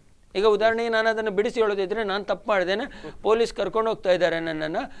ಕುಗ್ಗುತ್ತೆ. ಈಗ ಉದಾಹರಣೆಗೆ ನಾನು ಅದನ್ನು ಬಿಡಿಸಿ ಹೇಳೋದಿದ್ರೆ, ನಾನು ತಪ್ಪು ಮಾಡಿದ್ದೇನೆ, ಪೊಲೀಸ್ ಕರ್ಕೊಂಡು ಹೋಗ್ತಾ ಇದ್ದಾರೆ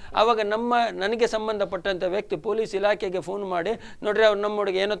ನನ್ನನ್ನು, ಆವಾಗ ನನಗೆ ಸಂಬಂಧಪಟ್ಟಂಥ ವ್ಯಕ್ತಿ ಪೊಲೀಸ್ ಇಲಾಖೆಗೆ ಫೋನ್ ಮಾಡಿ, ನೋಡ್ರಿ ಅವ್ರು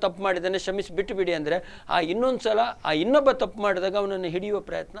ನಮ್ಮೊಳಗೆ ಏನೋ ತಪ್ಪು ಮಾಡಿದ್ದಾನೆ, ಕ್ಷಮಿಸಿ ಬಿಟ್ಟು ಬಿಡಿ ಅಂದರೆ, ಇನ್ನೊಂದು ಸಲ ಇನ್ನೊಬ್ಬ ತಪ್ಪು ಮಾಡಿದಾಗ ಅವನನ್ನು ಹಿಡಿಯುವ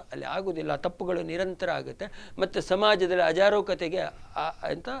ಪ್ರಯತ್ನ ಅಲ್ಲಿ ಆಗೋದಿಲ್ಲ. ಆ ತಪ್ಪುಗಳು ನಿರಂತರ ಆಗುತ್ತೆ, ಮತ್ತು ಸಮಾಜದಲ್ಲಿ ಅಜಾರೂಕತೆಗೆ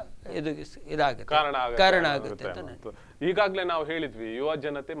ಅಂತ ಇದಾಗುತ್ತೆ, ಕಾರಣ ಆಗುತ್ತೆ ಅಂತ. ಈಗಾಗಲೇ ನಾವು ಹೇಳಿದ್ವಿ, ಯುವ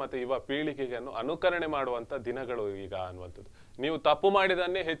ಜನತೆ ಮತ್ತು ಯುವ ಪೀಳಿಗೆಗೆ ಅನುಕರಣೆ ಮಾಡುವಂಥ ದಿನಗಳು ಈಗ ಅನ್ನುವಂಥದ್ದು. ನೀವು ತಪ್ಪು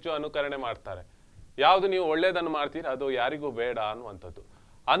ಮಾಡಿದನ್ನೇ ಹೆಚ್ಚು ಅನುಕರಣೆ ಮಾಡ್ತಾರೆ, ಯಾವುದು ನೀವು ಒಳ್ಳೆಯದನ್ನು ಮಾಡ್ತೀರಿ ಅದು ಯಾರಿಗೂ ಬೇಡ ಅನ್ನುವಂಥದ್ದು.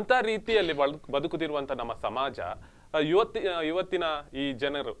 ಅಂತ ರೀತಿಯಲ್ಲಿ ಬದುಕುತ್ತಿರುವಂಥ ನಮ್ಮ ಸಮಾಜ, ಇವತ್ತಿನ ಈ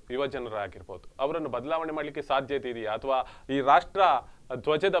ಯುವ ಜನರಾಗಿರ್ಬೋದು, ಅವರನ್ನು ಬದಲಾವಣೆ ಮಾಡಲಿಕ್ಕೆ ಸಾಧ್ಯತೆ ಇದೆಯಾ? ಅಥವಾ ಈ ರಾಷ್ಟ್ರ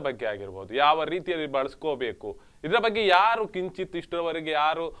ಧ್ವಜದ ಬಗ್ಗೆ ಆಗಿರ್ಬೋದು, ಯಾವ ರೀತಿಯಲ್ಲಿ ಬಳಸ್ಕೋಬೇಕು, ಇದರ ಬಗ್ಗೆ ಯಾರು ಕಿಂಚಿತ್ ಇಷ್ಟರವರೆಗೆ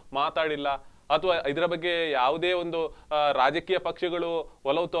ಯಾರು ಮಾತಾಡಿಲ್ಲ, ಅಥವಾ ಇದರ ಬಗ್ಗೆ ಯಾವುದೇ ಒಂದು ರಾಜಕೀಯ ಪಕ್ಷಗಳು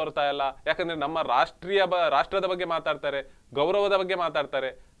ಒಲವು ತೋರ್ತಾ ಇಲ್ಲ. ಯಾಕಂದ್ರೆ ನಮ್ಮ ರಾಷ್ಟ್ರದ ಬಗ್ಗೆ ಮಾತಾಡ್ತಾರೆ, ಗೌರವದ ಬಗ್ಗೆ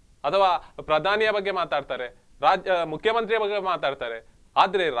ಮಾತಾಡ್ತಾರೆ, ಅಥವಾ ಪ್ರಧಾನಿಯ ಬಗ್ಗೆ ಮಾತಾಡ್ತಾರೆ, ಮುಖ್ಯಮಂತ್ರಿಯ ಬಗ್ಗೆ ಮಾತಾಡ್ತಾರೆ.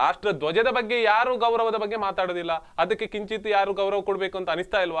 ಆದ್ರೆ ರಾಷ್ಟ್ರ ಧ್ವಜದ ಬಗ್ಗೆ ಯಾರು ಗೌರವದ ಬಗ್ಗೆ ಮಾತಾಡೋದಿಲ್ಲ. ಅದಕ್ಕೆ ಕಿಂಚಿತ್ ಯಾರು ಗೌರವ ಕೊಡ್ಬೇಕು ಅಂತ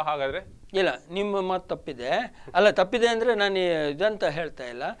ಅನಿಸ್ತಾ ಇಲ್ವಾ? ಹಾಗಾದ್ರೆ ಇಲ್ಲ, ನಿಮ್ಮ ಮಾತು ತಪ್ಪಿದೆ. ತಪ್ಪಿದೆ ಅಂದ್ರೆ ನಾನು ಇದಂತ ಹೇಳ್ತಾ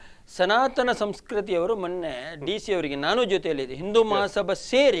ಇಲ್ಲ. ಸನಾತನ ಸಂಸ್ಕೃತಿಯವರು ಮೊನ್ನೆ DC ಅವರಿಗೆ, ನಾನು ಜೊತೆಯಲ್ಲಿದೆ, ಹಿಂದೂ ಮಹಾಸಭಾ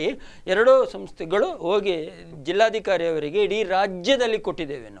ಸೇರಿ 2 ಸಂಸ್ಥೆಗಳು ಹೋಗಿ ಜಿಲ್ಲಾಧಿಕಾರಿ ಅವರಿಗೆ ಇಡೀ ರಾಜ್ಯದಲ್ಲಿ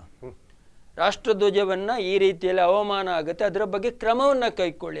ಕೊಟ್ಟಿದ್ದೇವೆ ನಾವು. ರಾಷ್ಟ್ರಧ್ವಜವನ್ನು ಈ ರೀತಿಯಲ್ಲಿ ಅವಮಾನ ಆಗುತ್ತೆ, ಅದರ ಬಗ್ಗೆ ಕ್ರಮವನ್ನು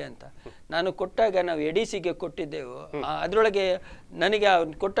ಕೈಗೊಳ್ಳಿ ಅಂತ ನಾನು ಕೊಟ್ಟಾಗ, ನಾವು ADCಗೆ ಕೊಟ್ಟಿದ್ದೆವು. ಅದರೊಳಗೆ ನನಗೆ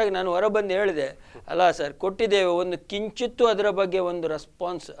ಕೊಟ್ಟಾಗ ನಾನು ಹೊರಬಂದು ಹೇಳಿದೆ, ಅಲ್ಲ ಸರ್ ಕೊಟ್ಟಿದ್ದೇವೆ, ಒಂದು ಕಿಂಚಿತ್ತು ಅದರ ಬಗ್ಗೆ ಒಂದು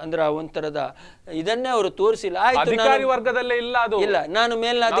ರೆಸ್ಪಾನ್ಸ್ ಅಂದ್ರೆ ಒಂಥರದ ಇದನ್ನೇ ಅವರು ತೋರಿಸಿಲ್ಲ. ಅಧಿಕಾರಿ ವರ್ಗದಲ್ಲೇ ಇಲ್ಲ, ಅದು ಇಲ್ಲ, ನಾನು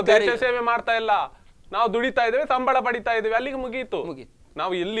ಮೇಲ್ನಾಧಿಕಾರಿ ಸೇವೆ ಮಾಡ್ತಾ ಇಲ್ಲ, ನಾವು ದುಡಿತಾ ಇದ್ದೇವೆ, ಸಂಬಳ ಪಡಿತಾ ಇದ್ದೇವೆ, ಅಲ್ಲಿಗೆ ಮುಗೀತು.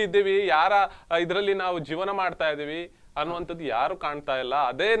 ನಾವು ಎಲ್ಲಿ ಇದ್ದೇವೆ, ಯಾರ ಇದರಲ್ಲಿ ನಾವು ಜೀವನ ಮಾಡ್ತಾ ಇದ್ದೀವಿ, ಅನ್ನುವಂಥದ್ದು ಯಾರು ಕಾಣ್ತಾ ಇಲ್ಲ.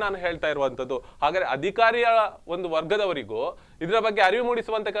 ಅದೇ ನಾನು ಹೇಳ್ತಾ ಇರುವಂತದ್ದು. ಹಾಗಾದ್ರೆ ಅಧಿಕಾರಿಯ ಒಂದು ವರ್ಗದವರಿಗೂ ಇದರ ಬಗ್ಗೆ ಅರಿವು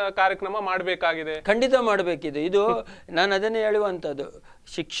ಮೂಡಿಸುವಂತ ಕಾರ್ಯಕ್ರಮ ಮಾಡಬೇಕಾಗಿದೆ. ಖಂಡಿತ ಮಾಡಬೇಕಿದೆ. ಇದು ನಾನು ಅದನ್ನೇ ಹೇಳುವಂಥದ್ದು.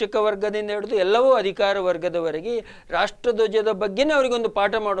 ಶಿಕ್ಷಕ ವರ್ಗದಿಂದ ಹಿಡಿದು ಎಲ್ಲವೂ ಅಧಿಕಾರ ವರ್ಗದವರೆಗೆ ರಾಷ್ಟ್ರಧ್ವಜದ ಬಗ್ಗೆನೇ ಅವರಿಗೊಂದು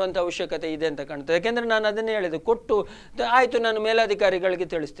ಪಾಠ ಮಾಡುವಂಥ ಅವಶ್ಯಕತೆ ಇದೆ ಅಂತ ಕಾಣ್ತದೆ. ಯಾಕೆಂದ್ರೆ ನಾನು ಅದನ್ನೇ ಹೇಳಿದೆ, ಕೊಟ್ಟು ಆಯ್ತು ನಾನು ಮೇಲಾಧಿಕಾರಿಗಳಿಗೆ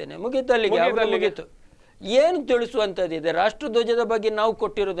ತಿಳಿಸ್ತೇನೆ, ಮುಗೀತು, ಅಲ್ಲಿಗೆ ಮುಗೀತು. ಏನು ತಿಳಿಸುವಂಥದ್ದಿದೆ? ರಾಷ್ಟ್ರಧ್ವಜದ ಬಗ್ಗೆ ನಾವು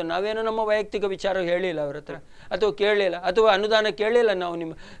ಕೊಟ್ಟಿರೋದು, ನಾವೇನೋ ನಮ್ಮ ವೈಯಕ್ತಿಕ ವಿಚಾರ ಹೇಳಿಲ್ಲ ಅವ್ರ ಹತ್ರ, ಅಥವಾ ಕೇಳಲಿಲ್ಲ, ಅಥವಾ ಅನುದಾನ ಕೇಳಲಿಲ್ಲ ನಾವು.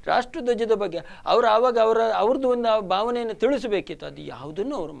 ನಿಮ್ಮ ರಾಷ್ಟ್ರಧ್ವಜದ ಬಗ್ಗೆ ಅವರು ಆವಾಗ ಅವ್ರದ್ದು ಒಂದು ಭಾವನೆಯನ್ನು ತಿಳಿಸಬೇಕಿತ್ತು. ಅದು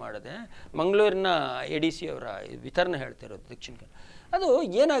ಯಾವುದನ್ನು ಅವರು ಮಾಡದೆ ಮಂಗಳೂರಿನ ADC ಅವರ ವಿತರಣೆ ಹೇಳ್ತಿರೋದು ದಕ್ಷಿಣ ಕನ್ನಡ. ಅದು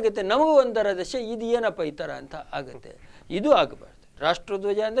ಏನಾಗುತ್ತೆ, ನಮಗೂ ಒಂಥರ ದಶೆ, ಇದು ಏನಪ್ಪ ಈ ಥರ ಅಂತ ಆಗುತ್ತೆ. ಇದು ಆಗಬಾರ್ದು.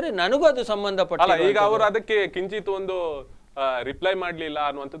 ರಾಷ್ಟ್ರಧ್ವಜ ಅಂದರೆ ನನಗೂ ಅದು ಸಂಬಂಧಪಟ್ಟ. ಈಗ ಅವರು ಅದಕ್ಕೆ ಕಿಂಚಿತ್ ಒಂದು ರಿಪ್ಲೈ ಮಾಡ್ಲಿಲ್ಲ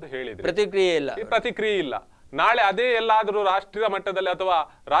ಅನ್ನುವಂಥದ್ದು ಹೇಳಿದ್ರು. ಪ್ರತಿಕ್ರಿಯೆ ಇಲ್ಲ. ನಾಳೆ ಅದೇ ಎಲ್ಲಾದ್ರೂ ರಾಷ್ಟ್ರೀಯ ಮಟ್ಟದಲ್ಲಿ ಅಥವಾ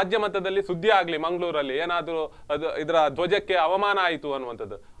ರಾಜ್ಯ ಮಟ್ಟದಲ್ಲಿ ಸುದ್ದಿ ಆಗ್ಲಿ, ಮಂಗಳೂರಲ್ಲಿ ಏನಾದ್ರೂ ಅದು ಇದರ ಧ್ವಜಕ್ಕೆ ಅವಮಾನ ಆಯಿತು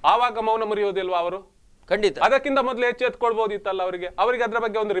ಅನ್ನುವಂಥದ್ದು, ಆವಾಗ ಮೌನ ಮುರಿಯೋದಿಲ್ವಾ ಅವರು? ಖಂಡಿತ. ಅದಕ್ಕಿಂತ ಮೊದಲು ಎಚ್ಚೆತ್ಕೊಳ್ಬೋದಿತ್ತಲ್ಲ ಅವರಿಗೆ ಅದರ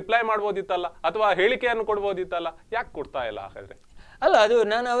ಬಗ್ಗೆ ಒಂದು ರಿಪ್ಲೈ ಮಾಡ್ಬೋದಿತ್ತಲ್ಲ, ಅಥವಾ ಹೇಳಿಕೆಯನ್ನು ಕೊಡ್ಬೋದಿತ್ತಲ್ಲ. ಯಾಕೆ ಕೊಡ್ತಾ ಇಲ್ಲ ಹಾಗಾದ್ರೆ? ಅಲ್ಲ, ಅದು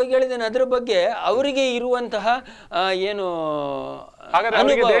ನಾನು ಅವಾಗ ಹೇಳಿದ್ದೇನೆ, ಅದರ ಬಗ್ಗೆ ಅವರಿಗೆ ಇರುವಂತಹ ಏನು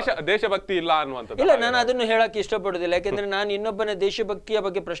ದೇಶಭಕ್ತಿ ಇಲ್ಲ ಅನ್ನುವಂಥದ್ದು. ಇಲ್ಲ, ನಾನು ಅದನ್ನು ಹೇಳಕ್ಕೆ ಇಷ್ಟಪಡುದಿಲ್ಲ. ಯಾಕೆಂದ್ರೆ ನಾನು ಇನ್ನೊಬ್ಬನ ದೇಶಭಕ್ತಿಯ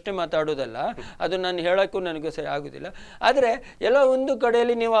ಬಗ್ಗೆ ಪ್ರಶ್ನೆ ಮಾತಾಡೋದಲ್ಲ, ಅದು ನಾನು ಹೇಳಕ್ಕೂ ನನಗೆ ಸರಿ ಆಗುದಿಲ್ಲ. ಆದರೆ ಎಲ್ಲ ಒಂದು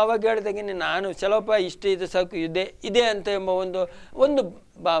ಕಡೆಯಲ್ಲಿ ನೀವು ಆವಾಗ ಹೇಳಿದಾಗೆ ನಾನು ಸ್ವಲ್ಪ ಇಷ್ಟ ಇದು ಸಾಕು ಇದೆ ಅಂತ ಎಂಬ ಒಂದು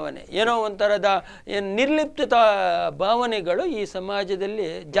ಭಾವನೆ, ಏನೋ ಒಂಥರದ ನಿರ್ಲಿಪ್ತತಾ ಭಾವನೆಗಳು ಈ ಸಮಾಜದಲ್ಲಿ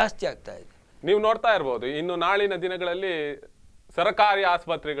ಜಾಸ್ತಿ ಆಗ್ತಾ ಇದೆ. ನೀವು ನೋಡ್ತಾ ಇರ್ಬೋದು, ಇನ್ನು ನಾಳಿನ ದಿನಗಳಲ್ಲಿ ಸರ್ಕಾರಿ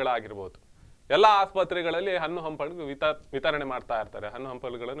ಆಸ್ಪತ್ರೆಗಳಾಗಿರ್ಬೋದು, ಎಲ್ಲ ಆಸ್ಪತ್ರೆಗಳಲ್ಲಿ ಹಣ್ಣು ಹಂಪಲು ವಿತರಣೆ ಮಾಡ್ತಾ ಇರ್ತಾರೆ. ಹಣ್ಣು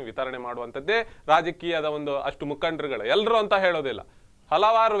ಹಂಪಲುಗಳನ್ನು ವಿತರಣೆ ಮಾಡುವಂಥದ್ದೇ ರಾಜಕೀಯದ ಒಂದು ಅಷ್ಟು ಮುಖಂಡರುಗಳು, ಎಲ್ಲರೂ ಅಂತ ಹೇಳೋದಿಲ್ಲ,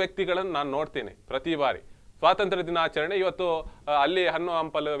 ಹಲವಾರು ವ್ಯಕ್ತಿಗಳನ್ನು ನಾನು ನೋಡ್ತೀನಿ. ಪ್ರತಿ ಬಾರಿ ಸ್ವಾತಂತ್ರ್ಯ ದಿನಾಚರಣೆ, ಇವತ್ತು ಅಲ್ಲಿ ಹಣ್ಣು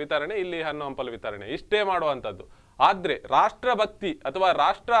ಹಂಪಲು ವಿತರಣೆ, ಇಲ್ಲಿ ಹಣ್ಣು ಹಂಪಲು ವಿತರಣೆ, ಇಷ್ಟೇ ಮಾಡುವಂಥದ್ದು. ಆದ್ರೆ ರಾಷ್ಟ್ರಭಕ್ತಿ ಅಥವಾ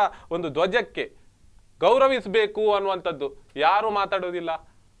ರಾಷ್ಟ್ರ ಒಂದು ಧ್ವಜಕ್ಕೆ ಗೌರವಿಸಬೇಕು ಅನ್ನುವಂಥದ್ದು ಯಾರು ಮಾತಾಡೋದಿಲ್ಲ.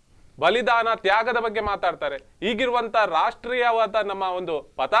 ಬಲಿದಾನ, ತ್ಯಾಗದ ಬಗ್ಗೆ ಮಾತಾಡ್ತಾರೆ. ಈಗಿರುವಂತ ರಾಷ್ಟ್ರೀಯವಾದ ನಮ್ಮ ಒಂದು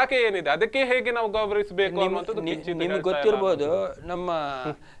ಪತಾಕೆ ಏನಿದೆ ಅದಕ್ಕೆ ಹೇಗೆ ನಾವು ಗೌರವಿಸಬೇಕು ಅನ್ನುವಂಥದ್ದು. ನಿಮ್ಗೆ ಗೊತ್ತಿರ್ಬೋದು, ನಮ್ಮ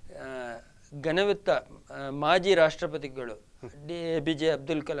ಘನವಿತ್ತ ಮಾಜಿ ರಾಷ್ಟ್ರಪತಿಗಳು APJ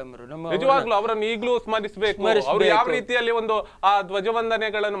ಅಬ್ದುಲ್ ಕಲಾಂ ಅವರು, ನಿಜವಾಗ್ಲೂ ಅವರನ್ನು ಈಗಲೂ ಸ್ಮರಿಸಬೇಕು. ಅವರು ಯಾವ ರೀತಿಯಲ್ಲಿ ಒಂದು ಆ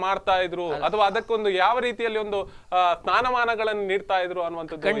ಧ್ವಜವಂದನೆಗಳನ್ನು ಮಾಡ್ತಾ ಇದ್ರು, ಅಥವಾ ಅದಕ್ಕೊಂದು ಯಾವ ರೀತಿಯಲ್ಲಿ ಒಂದು ಸ್ಥಾನಮಾನಗಳನ್ನು ನೀಡ್ತಾ ಇದ್ರು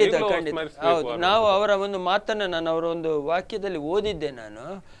ಅನ್ನುವಂಥದ್ದು. ಖಂಡಿತ. ಹೌದು, ನಾವು ಅವರ ಒಂದು ಮಾತನ್ನ ನಾನು ಅವರ ಒಂದು ವಾಕ್ಯದಲ್ಲಿ ಓದಿದ್ದೆ. ನಾನು,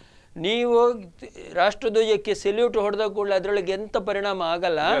 ನೀವು ರಾಷ್ಟ್ರಧ್ವಜಕ್ಕೆ ಸೆಲ್ಯೂಟ್ ಹೊಡೆದ ಕೂಡಲೇ ಅದರೊಳಗೆ ಎಂತ ಪರಿಣಾಮ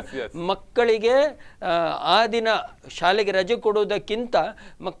ಆಗಲ್ಲ. ಮಕ್ಕಳಿಗೆ ಆ ದಿನ ಶಾಲೆಗೆ ರಜೆ ಕೊಡುವುದಕ್ಕಿಂತ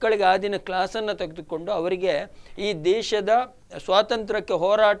ಮಕ್ಕಳಿಗೆ ಆ ದಿನ ಕ್ಲಾಸನ್ನು ತೆಗೆದುಕೊಂಡು ಅವರಿಗೆ ಈ ದೇಶದ ಸ್ವಾತಂತ್ರ್ಯಕ್ಕೆ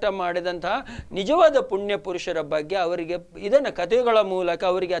ಹೋರಾಟ ಮಾಡಿದಂತಹ ನಿಜವಾದ ಪುಣ್ಯ ಪುರುಷರ ಬಗ್ಗೆ ಅವರಿಗೆ ಇದನ್ನು ಕಥೆಗಳ ಮೂಲಕ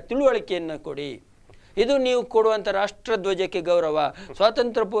ಅವರಿಗೆ ಆ ತಿಳುವಳಿಕೆಯನ್ನು ಕೊಡಿ. ಇದು ನೀವು ಕೊಡುವಂಥ ರಾಷ್ಟ್ರಧ್ವಜಕ್ಕೆ ಗೌರವ.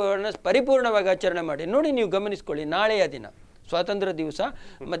 ಸ್ವಾತಂತ್ರ್ಯ ಪರಿಪೂರ್ಣವಾಗಿ ಆಚರಣೆ ಮಾಡಿ. ನೋಡಿ, ನೀವು ಗಮನಿಸ್ಕೊಳ್ಳಿ, ನಾಳೆಯ ದಿನ ಸ್ವಾತಂತ್ರ್ಯ ದಿವಸ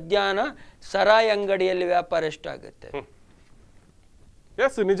ಮಧ್ಯಾಹ್ನ ಸರಾಯಿ ಅಂಗಡಿಯಲ್ಲಿ ವ್ಯಾಪಾರ ಎಷ್ಟಾಗುತ್ತೆ,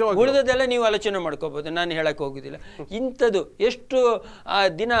 ಉಳಿದದೆಲ್ಲ ನೀವು ಆಲೋಚನೆ ಮಾಡ್ಕೋಬಹುದು, ನಾನು ಹೇಳಕ್ಕೆ ಹೋಗುದಿಲ್ಲ. ಇಂಥದ್ದು ಎಷ್ಟು ಆ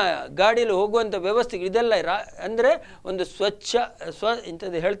ದಿನ ಗಾಡಿಯಲ್ಲಿ ಹೋಗುವಂಥ ವ್ಯವಸ್ಥೆ ಇದೆಲ್ಲ ಅಂದ್ರೆ ಒಂದು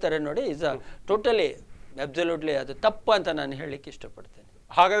ಇಂಥದ್ದು ಹೇಳ್ತಾರೆ ನೋಡಿ, ಇಸ್ ಟೋಟಲಿ ಅಬ್ಸಲ್ಯೂಟ್ಲಿ ಅದು ತಪ್ಪು ಅಂತ ನಾನು ಹೇಳಲಿಕ್ಕೆ ಇಷ್ಟಪಡ್ತೇನೆ.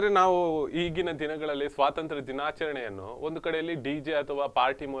 ಹಾಗಾದ್ರೆ ನಾವು ಈಗಿನ ದಿನಗಳಲ್ಲಿ ಸ್ವಾತಂತ್ರ್ಯ ದಿನಾಚರಣೆಯನ್ನು ಒಂದು ಕಡೆಯಲ್ಲಿ DJ ಅಥವಾ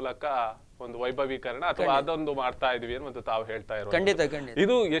ಪಾರ್ಟಿ ಮೂಲಕ ಒಂದು ವೈಭವೀಕರಣ ಅಥವಾ ಅದೊಂದು ಮಾಡ್ತಾ ಇದೀವಿ ಅಂತ ತಾವು ಹೇಳ್ತಾ ಇರೋ, ಖಂಡಿತ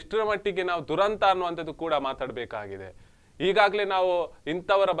ಇದು ಎಷ್ಟರ ಮಟ್ಟಿಗೆ ನಾವು ದುರಂತ ಅನ್ನುವಂಥದ್ದು ಕೂಡ ಮಾತಾಡಬೇಕಾಗಿದೆ. ಈಗಾಗಲೇ ನಾವು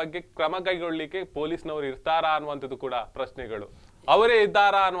ಇಂಥವರ ಬಗ್ಗೆ ಕ್ರಮ ಕೈಗೊಳ್ಳಲಿಕ್ಕೆ ಪೊಲೀಸ್ನವರು ಇರ್ತಾರಾ ಅನ್ನುವಂಥದ್ದು ಕೂಡ ಪ್ರಶ್ನೆಗಳು, ಅವರೇ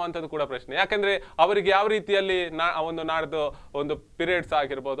ಇದ್ದಾರಾ ಅನ್ನುವಂಥದ್ದು ಕೂಡ ಪ್ರಶ್ನೆ. ಯಾಕಂದ್ರೆ ಅವರಿಗೆ ಯಾವ ರೀತಿಯಲ್ಲಿ ಒಂದು ನಾಡ್ದು ಒಂದು ಪಿರಿಯಡ್ಸ್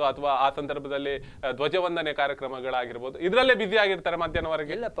ಆಗಿರ್ಬೋದು, ಅಥವಾ ಆ ಸಂದರ್ಭದಲ್ಲಿ ಧ್ವಜವಂದನೆ ಕಾರ್ಯಕ್ರಮಗಳಾಗಿರ್ಬೋದು, ಇದರಲ್ಲೇ ಬ್ಯುಸಿ ಆಗಿರ್ತಾರೆ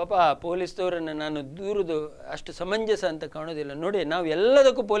ಮಧ್ಯಾಹ್ನವರೆಗೆ. ಇಲ್ಲ ಪಾಪ, ಪೊಲೀಸ್ನವರನ್ನು ನಾನು ದೂರುದು ಅಷ್ಟು ಸಮಂಜಸ ಅಂತ ಕಾಣೋದಿಲ್ಲ. ನೋಡಿ, ನಾವು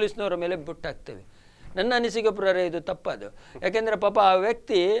ಎಲ್ಲದಕ್ಕೂ ಪೊಲೀಸ್ನವರ ಮೇಲೆ ಬಿಟ್ಟಾಕ್ತೇವೆ. ನನ್ನ ಅನಿಸಿಕೆ ಪ್ರಕಾರ ಇದು ತಪ್ಪದು. ಯಾಕೆಂದ್ರೆ ಪಾಪ ಆ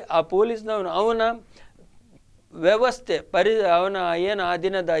ವ್ಯಕ್ತಿ, ಆ ಪೊಲೀಸ್ನವನು, ಅವನ ವ್ಯವಸ್ಥೆ ಅವನ ಏನು ಆ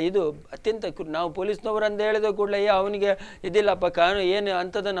ದಿನದ ಇದು ಅತ್ಯಂತ ನಾವು ಪೊಲೀಸ್ನವರಂತ ಹೇಳಿದ ಕೂಡಲೇ ಅವನಿಗೆ ಇದಿಲ್ಲಪ್ಪ ಕಾನೂನು ಏನು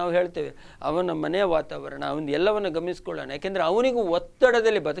ಅಂಥದ್ದು ನಾವು ಹೇಳ್ತೇವೆ. ಅವನ ಮನೆಯ ವಾತಾವರಣ, ಅವನು ಎಲ್ಲವನ್ನು ಗಮನಿಸ್ಕೊಳ್ಳೋಣ. ಯಾಕೆಂದರೆ ಅವನಿಗೂ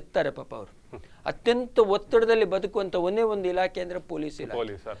ಒತ್ತಡದಲ್ಲಿ ಬದುಕ್ತಾರೆ ಪಾಪ ಅವರು. ಅತ್ಯಂತ ಒತ್ತಡದಲ್ಲಿ ಬದುಕುವಂಥ ಒಂದೇ ಒಂದು ಇಲಾಖೆ ಅಂದರೆ ಪೊಲೀಸ್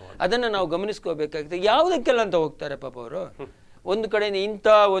ಇಲಾಖೆ. ಅದನ್ನು ನಾವು ಗಮನಿಸ್ಕೋಬೇಕಾಗ್ತದೆ. ಯಾವುದಕ್ಕೆಲ್ಲ ಅಂತ ಹೋಗ್ತಾರೆ ಪಾಪ ಅವರು. ಒಂದು ಕಡೆಯಿಂದ ಇಂಥ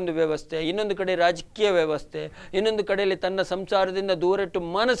ಒಂದು ವ್ಯವಸ್ಥೆ, ಇನ್ನೊಂದು ಕಡೆ ರಾಜಕೀಯ ವ್ಯವಸ್ಥೆ, ಇನ್ನೊಂದು ಕಡೆಯಲ್ಲಿ ತನ್ನ ಸಂಸಾರದಿಂದ ದೂರಟ್ಟು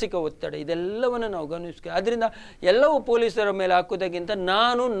ಮಾನಸಿಕ ಒತ್ತಡ, ಇದೆಲ್ಲವನ್ನು ನಾವು ಗಮನಿಸ್ಕೊ. ಅದರಿಂದ ಎಲ್ಲವೂ ಪೊಲೀಸರ ಮೇಲೆ ಹಾಕೋದಕ್ಕಿಂತ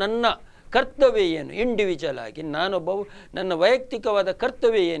ನಾನು ನನ್ನ ಕರ್ತವ್ಯ ಏನು, ಇಂಡಿವಿಜುವಲ್ ಆಗಿ ನನ್ನ ವೈಯಕ್ತಿಕವಾದ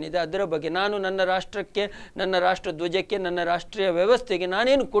ಕರ್ತವ್ಯ ಏನಿದೆ ಅದರ ಬಗ್ಗೆ ನಾನು ನನ್ನ ರಾಷ್ಟ್ರಕ್ಕೆ, ನನ್ನ ರಾಷ್ಟ್ರ ಧ್ವಜಕ್ಕೆ, ನನ್ನ ರಾಷ್ಟ್ರೀಯ ವ್ಯವಸ್ಥೆಗೆ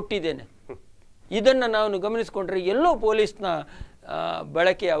ನಾನೇನು ಕೊಟ್ಟಿದ್ದೇನೆ, ಇದನ್ನು ನಾವು ಗಮನಿಸ್ಕೊಂಡ್ರೆ ಎಲ್ಲೋ ಪೊಲೀಸ್ನ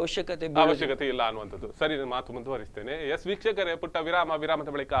ಬಳಕೆಯ ಅವಶ್ಯಕತೆ ಇಲ್ಲ ಅನ್ನುವಂಥದ್ದು. ಸರಿ, ಮಾತು ಮುಂದುವರಿಸ್ತೇನೆ. ಎಸ್ ವೀಕ್ಷಕರೇ, ಪುಟ್ಟ ವಿರಾಮದ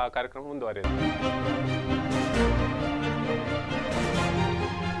ಬಳಿಕ ಕಾರ್ಯಕ್ರಮ ಮುಂದುವರಿಯುತ್ತೆ.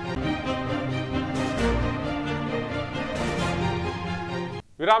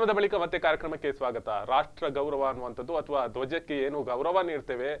 ವಿರಾಮದ ಬಳಿಕ ಮತ್ತೆ ಕಾರ್ಯಕ್ರಮಕ್ಕೆ ಸ್ವಾಗತ. ರಾಷ್ಟ್ರ ಗೌರವ ಅನ್ನುವಂಥದ್ದು ಅಥವಾ ಧ್ವಜಕ್ಕೆ ಏನು ಗೌರವ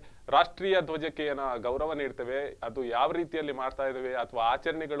ನೀಡ್ತೇವೆ, ರಾಷ್ಟ್ರೀಯ ಧ್ವಜಕ್ಕೆ ಏನೋ ಗೌರವ ನೀಡ್ತೇವೆ, ಅದು ಯಾವ ರೀತಿಯಲ್ಲಿ ಮಾಡ್ತಾ ಇದ್ದೇವೆ ಅಥವಾ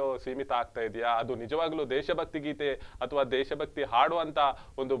ಆಚರಣೆಗಳು ಸೀಮಿತ ಆಗ್ತಾ ಇದೆಯಾ, ಅದು ನಿಜವಾಗ್ಲೂ ದೇಶಭಕ್ತಿ ಗೀತೆ ಅಥವಾ ದೇಶಭಕ್ತಿ ಹಾಡುವಂತ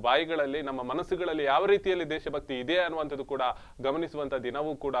ಒಂದು ಬಾಯಿಗಳಲ್ಲಿ ನಮ್ಮ ಮನಸ್ಸುಗಳಲ್ಲಿ ಯಾವ ರೀತಿಯಲ್ಲಿ ದೇಶಭಕ್ತಿ ಇದೆ ಅನ್ನುವಂಥದ್ದು ಕೂಡ ಗಮನಿಸುವಂತ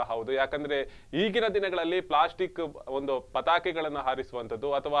ದಿನವೂ ಕೂಡ ಹೌದು. ಯಾಕಂದ್ರೆ ಈಗಿನ ದಿನಗಳಲ್ಲಿ ಪ್ಲಾಸ್ಟಿಕ್ ಒಂದು ಪತಾಕೆಗಳನ್ನು ಹಾರಿಸುವಂಥದ್ದು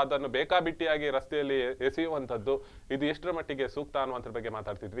ಅಥವಾ ಅದನ್ನು ಬೇಕಾಬಿಟ್ಟಿಯಾಗಿ ರಸ್ತೆಯಲ್ಲಿ ಎಸೆಯುವಂಥದ್ದು, ಇದು ಎಷ್ಟರ ಮಟ್ಟಿಗೆ ಸೂಕ್ತ ಅನ್ನುವಂಥದ್ರ ಬಗ್ಗೆ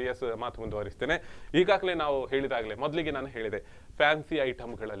ಮಾತಾಡ್ತಿದ್ವಿ. ಎಸ್, ಮಾತು ಮುಂದುವರಿಸ್ತೇನೆ. ಈಗಾಗಲೇ ನಾವು ಹೇಳಿದಾಗಲೇ ಮೊದಲಿಗೆ ನಾನು ಹೇಳಿದೆ, ಫ್ಯಾನ್ಸಿ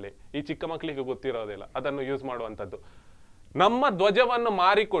ಐಟಮ್ಗಳಲ್ಲಿ ಈ ಚಿಕ್ಕ ಮಕ್ಕಳಿಗೆ ಗೊತ್ತಿರೋದಿಲ್ಲ, ಅದನ್ನು ಯೂಸ್ ಮಾಡುವಂಥದ್ದು. ನಮ್ಮ ಧ್ವಜವನ್ನು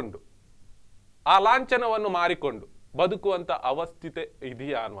ಮಾರಿಕೊಂಡು ಆ ಲಾಂಛನವನ್ನು ಮಾರಿಕೊಂಡು ಬದುಕುವಂತ ಅವಸ್ಥಿತಿ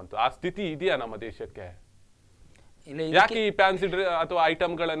ಇದೆಯಾ ಅನ್ನುವಂಥ, ಆ ಸ್ಥಿತಿ ಇದೆಯಾ ನಮ್ಮ ದೇಶಕ್ಕೆ? ಯಾಕೆ ಈ ಫ್ಯಾನ್ಸಿ ಅಥವಾ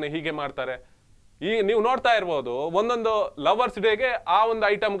ಐಟಮ್ಗಳನ್ನು ಹೀಗೆ ಮಾಡ್ತಾರೆ? ಈ ನೀವು ನೋಡ್ತಾ ಇರ್ಬೋದು, ಒಂದೊಂದು ಲವರ್ಸ್ ಡೇಗೆ ಆ ಒಂದು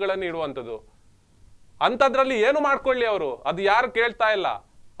ಐಟಮ್ಗಳನ್ನು ಇಡುವಂಥದ್ದು. ಅಂಥದ್ರಲ್ಲಿ ಏನು ಮಾಡ್ಕೊಳ್ಳಿ ಅವರು, ಅದು ಯಾರು ಕೇಳ್ತಾ ಇಲ್ಲ.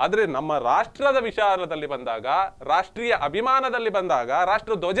 ಆದ್ರೆ ನಮ್ಮ ರಾಷ್ಟ್ರದ ವಿಚಾರದಲ್ಲಿ ಬಂದಾಗ, ರಾಷ್ಟ್ರೀಯ ಅಭಿಮಾನದಲ್ಲಿ ಬಂದಾಗ,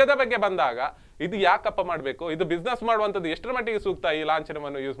 ರಾಷ್ಟ್ರ ಧ್ವಜದ ಬಗ್ಗೆ ಬಂದಾಗ ಇದು ಯಾಕಪ್ಪ ಮಾಡಬೇಕು? ಇದು ಬಿಸ್ನೆಸ್ ಮಾಡುವಂಥದ್ದು ಎಷ್ಟರ ಮಟ್ಟಿಗೆ ಸೂಕ್ತ? ಈ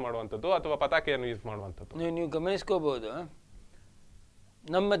ಲಾಂಛನವನ್ನು ಯೂಸ್ ಮಾಡುವಂಥದ್ದು ಅಥವಾ ಪತಾಕೆಯನ್ನು ಯೂಸ್ ಮಾಡುವಂಥದ್ದು ನೀವು ಗಮನಿಸ್ಕೋಬಹುದು.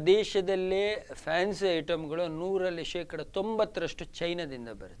 ನಮ್ಮ ದೇಶದಲ್ಲೇ ಫ್ಯಾನ್ಸಿ ಐಟಮ್ಗಳು 100% ಚೈನಾದಿಂದ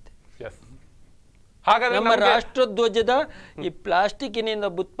ಬರುತ್ತೆ. ನಮ್ಮ ರಾಷ್ಟ್ರಧ್ವಜದ ಈ ಪ್ಲಾಸ್ಟಿಕ್ನಿಂದ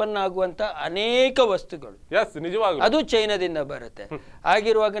ಉತ್ಪನ್ನ ಆಗುವಂತ ಅನೇಕ ವಸ್ತುಗಳು ಅದು ಚೈನಾದಿಂದ ಬರುತ್ತೆ.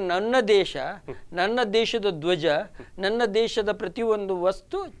 ಆಗಿರುವಾಗ ನನ್ನ ದೇಶದ ಧ್ವಜ, ನನ್ನ ದೇಶದ ಪ್ರತಿಯೊಂದು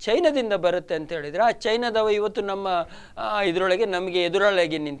ವಸ್ತು ಚೈನಾದಿಂದ ಬರುತ್ತೆ ಅಂತ ಹೇಳಿದ್ರೆ, ಆ ಚೈನಾದವ ಇವತ್ತು ನಮ್ಮ ಇದರೊಳಗೆ ನಮಗೆ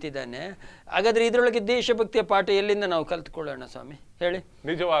ಎದುರಾಳಿಯಾಗಿ ನಿಂತಿದ್ದಾನೆ. ಹಾಗಾದ್ರೆ ಇದರೊಳಗೆ ದೇಶಭಕ್ತಿಯ ಪಾಠ ಎಲ್ಲಿಂದ ನಾವು ಕಲ್ತ್ಕೊಳ್ಳೋಣ ಸ್ವಾಮಿ, ಹೇಳಿ?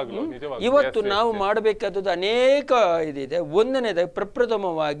 ನಿಜವಾಗ್ಲೂ ಇವತ್ತು ನಾವು ಮಾಡಬೇಕಾದದ್ದು ಅನೇಕ ಇದಿದೆ. ಒಂದನೇದಾಗಿ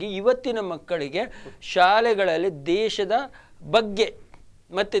ಪ್ರಪ್ರಥಮವಾಗಿ ಇವತ್ತಿನ ಮಕ್ಕಳಿಗೆ ಶಾಲೆಗಳಲ್ಲಿ ದೇಶದ ಬಗ್ಗೆ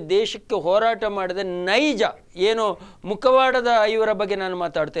ಮತ್ತೆ ದೇಶಕ್ಕೆ ಹೋರಾಟ ಮಾಡಿದ ನೈಜ, ಏನು ಮುಖವಾಡದ ಇವರ ಬಗ್ಗೆ ನಾನು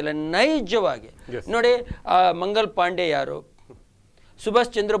ಮಾತಾಡ್ತಿಲ್ಲ, ನೈಜವಾಗಿ ನೋಡಿ. ಆ ಮಂಗಲ್ ಪಾಂಡೆ ಯಾರು,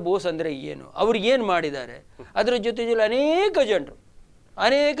 ಸುಭಾಷ್ ಚಂದ್ರ ಬೋಸ್ ಅಂದ್ರೆ ಏನು, ಅವ್ರು ಏನು ಮಾಡಿದ್ದಾರೆ, ಅದರ ಜೊತೆಯಲ್ಲಿ ಅನೇಕ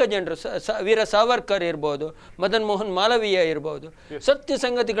ಜನರು ವೀರ ಸಾವರ್ಕರ್ ಇರ್ಬೋದು, ಮದನ್ ಮೋಹನ್ ಮಾಲವೀಯ ಇರ್ಬೋದು, ಸತ್ಯ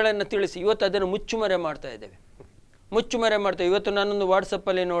ಸಂಗತಿಗಳನ್ನು ತಿಳಿಸಿ ಇವತ್ತು ಅದನ್ನು ಮುಚ್ಚುಮರೆ ಮಾಡ್ತಾ ಇದ್ದೇವೆ. ಇವತ್ತು ನಾನೊಂದು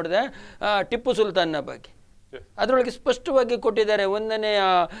ವಾಟ್ಸಪ್ಪಲ್ಲಿ ನೋಡಿದೆ, ಟಿಪ್ಪು ಸುಲ್ತಾನ್ನ ಬಗ್ಗೆ ಅದರೊಳಗೆ ಸ್ಪಷ್ಟವಾಗಿ ಕೊಟ್ಟಿದ್ದಾರೆ. 1ನೇ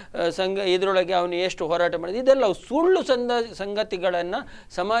ಇದರೊಳಗೆ ಅವನು ಎಷ್ಟು ಹೋರಾಟ ಮಾಡಿದ, ಇದೆಲ್ಲ ಸುಳ್ಳು ಸಂಗತಿಗಳನ್ನು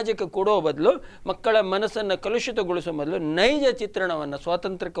ಸಮಾಜಕ್ಕೆ ಕೊಡೋ ಬದಲು, ಮಕ್ಕಳ ಮನಸ್ಸನ್ನು ಕಲುಷಿತಗೊಳಿಸೋ ಬದಲು ನೈಜ ಚಿತ್ರಣವನ್ನು,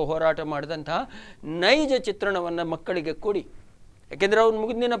 ಸ್ವಾತಂತ್ರ್ಯಕ್ಕೆ ಹೋರಾಟ ಮಾಡಿದಂತಹ ನೈಜ ಚಿತ್ರಣವನ್ನು ಮಕ್ಕಳಿಗೆ ಕೊಡಿ. ಯಾಕೆಂದರೆ ಅವ್ರು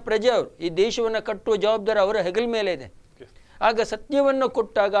ಮುಂದಿನ ಪ್ರಜೆ, ಅವರು ಈ ದೇಶವನ್ನು ಕಟ್ಟುವ ಜವಾಬ್ದಾರಿ ಅವರ ಹೆಗಲ ಮೇಲೆ ಇದೆ. ಆಗ ಸತ್ಯವನ್ನು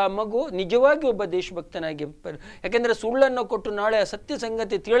ಕೊಟ್ಟಾಗ ಆ ಮಗು ನಿಜವಾಗಿ ಒಬ್ಬ ದೇಶಭಕ್ತನಾಗಿ, ಯಾಕೆಂದರೆ ಸುಳ್ಳನ್ನು ಕೊಟ್ಟು ನಾಳೆ ಆ ಸತ್ಯ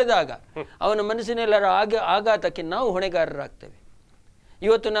ಸಂಗತಿ ತಿಳಿದಾಗ ಅವನ ಮನಸ್ಸಿನೆಲ್ಲರ ಆಘಾತಕ್ಕೆ ನಾವು ಹೊಣೆಗಾರರಾಗ್ತೇವೆ.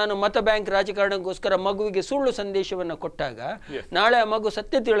 ಇವತ್ತು ನಾನು ಮತ ಬ್ಯಾಂಕ್ ರಾಜಕಾರಣಕ್ಕೋಸ್ಕರ ಮಗುವಿಗೆ ಸುಳ್ಳು ಸಂದೇಶವನ್ನು ಕೊಟ್ಟಾಗ, ನಾಳೆ ಆ ಮಗು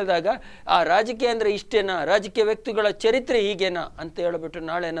ಸತ್ಯ ತಿಳಿದಾಗ ಆ ರಾಜಕೀಯ ಅಂದರೆ ಇಷ್ಟೇನಾ, ರಾಜಕೀಯ ವ್ಯಕ್ತಿಗಳ ಚರಿತ್ರೆ ಹೀಗೇನಾ ಅಂತ ಹೇಳಿಬಿಟ್ಟು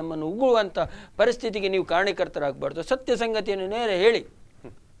ನಾಳೆ ನಮ್ಮನ್ನು ಉಗುಳುವಂಥ ಪರಿಸ್ಥಿತಿಗೆ ನೀವು ಕಾರಣಕರ್ತರಾಗಬಾರ್ದು. ಸತ್ಯ ಸಂಗತಿಯನ್ನು ನೇರ ಹೇಳಿ.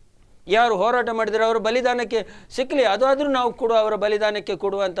 ಯಾರು ಹೋರಾಟ ಮಾಡಿದರೆ ಅವರ ಬಲಿದಾನಕ್ಕೆ ಸಿಕ್ಕಲಿ, ಅದಾದರೂ ನಾವು ಕೂಡ ಅವರ ಬಲಿದಾನಕ್ಕೆ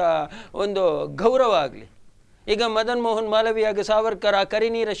ಕೊಡುವಂಥ ಒಂದು ಗೌರವ ಆಗಲಿ. ಈಗ ಮದನ್ ಮೋಹನ್ ಮಾಲವೀಯ ಸಾವರ್ಕರ್ ಆ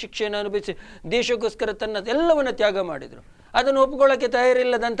ಕರಿನೀರ ಶಿಕ್ಷೆಯನ್ನು ಅನುಭವಿಸಿ ದೇಶಕ್ಕೋಸ್ಕರ ತನ್ನ ಎಲ್ಲವನ್ನು ತ್ಯಾಗ ಮಾಡಿದರು. ಅದನ್ನು ಒಪ್ಕೊಳ್ಳೋಕ್ಕೆ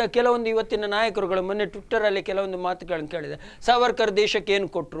ತಯಾರಿಲ್ಲದಂಥ ಕೆಲವೊಂದು ಇವತ್ತಿನ ನಾಯಕರುಗಳು ಮೊನ್ನೆ ಟ್ವಿಟ್ಟರಲ್ಲಿ ಕೆಲವೊಂದು ಮಾತುಗಳನ್ನು ಕೇಳಿದೆ. ಸಾವರ್ಕರ್ ದೇಶಕ್ಕೆ ಏನು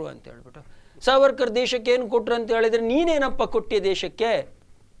ಕೊಟ್ಟರು ಅಂತ ಹೇಳ್ಬಿಟ್ಟು. ಸಾವರ್ಕರ್ ದೇಶಕ್ಕೆ ಏನು ಕೊಟ್ಟರು ಅಂತ ಹೇಳಿದರೆ ನೀನೇನಪ್ಪ ಕೊಟ್ಟಿ ದೇಶಕ್ಕೆ?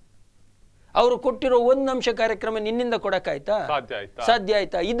 ಅವರು ಕೊಟ್ಟಿರೋ 1 ಅಂಶ ಕಾರ್ಯಕ್ರಮ ನಿನ್ನಿಂದ ಕೊಡಕ್ಕಾಯ್ತಾ? ಸಾಧ್ಯ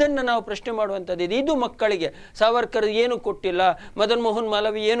ಆಯ್ತಾ? ಇದನ್ನು ನಾವು ಪ್ರಶ್ನೆ ಮಾಡುವಂಥದ್ದು ಇದೆ. ಇದು ಮಕ್ಕಳಿಗೆ ಸಾವರ್ಕರ್ ಏನು ಕೊಟ್ಟಿಲ್ಲ, ಮದನ್ ಮೋಹನ್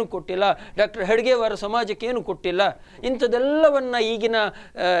ಮಾಲವೀಯ ಏನು ಕೊಟ್ಟಿಲ್ಲ, ಡಾಕ್ಟರ್ ಹೆಡ್ಗೇವಾರ ಸಮಾಜಕ್ಕೆ ಏನು ಕೊಟ್ಟಿಲ್ಲ, ಇಂಥದ್ದೆಲ್ಲವನ್ನ ಈಗಿನ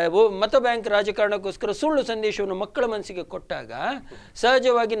ಮತ ಬ್ಯಾಂಕ್ ರಾಜಕಾರಣಕ್ಕೋಸ್ಕರ ಸುಳ್ಳು ಸಂದೇಶವನ್ನು ಮಕ್ಕಳ ಮನಸ್ಸಿಗೆ ಕೊಟ್ಟಾಗ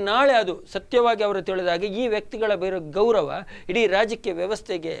ಸಹಜವಾಗಿ ನಾಳೆ ಅದು ಸತ್ಯವಾಗಿ ಅವರು ತಿಳಿದಾಗ ಈ ವ್ಯಕ್ತಿಗಳ ಬೇರೆ ಗೌರವ ಇಡೀ ರಾಜಕೀಯ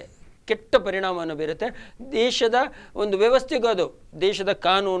ವ್ಯವಸ್ಥೆಗೆ ಕೆಟ್ಟ ಪರಿಣಾಮವನ್ನು ಬೀರುತ್ತೆ. ದೇಶದ ಒಂದು ವ್ಯವಸ್ಥೆಗೂ, ಅದು ದೇಶದ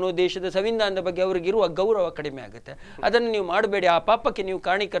ಕಾನೂನು, ದೇಶದ ಸಂವಿಧಾನದ ಬಗ್ಗೆ ಅವರಿಗಿರುವ ಗೌರವ ಕಡಿಮೆ ಆಗುತ್ತೆ. ಅದನ್ನು ನೀವು ಮಾಡಬೇಡಿ, ಆ ಪಾಪಕ್ಕೆ ನೀವು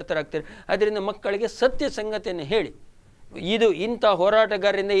ಕಾರಣೀಕರ್ತರಾಗ್ತೀರಿ. ಅದರಿಂದ ಮಕ್ಕಳಿಗೆ ಸತ್ಯ ಸಂಗತಿಯನ್ನು ಹೇಳಿ. ಇದು ಇಂಥ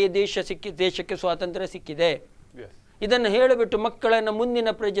ಹೋರಾಟಗಾರರಿಂದ ಈ ದೇಶಕ್ಕೆ ಸ್ವಾತಂತ್ರ್ಯ ಸಿಕ್ಕಿದೆ, ಇದನ್ನು ಹೇಳಿಬಿಟ್ಟು ಮಕ್ಕಳನ್ನು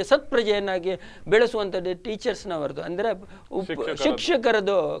ಮುಂದಿನ ಪ್ರಜೆ ಸತ್ಪ್ರಜೆಯನ್ನಾಗಿ ಬೆಳೆಸುವಂಥದ್ದು ಟೀಚರ್ಸ್ನವರದು, ಅಂದರೆ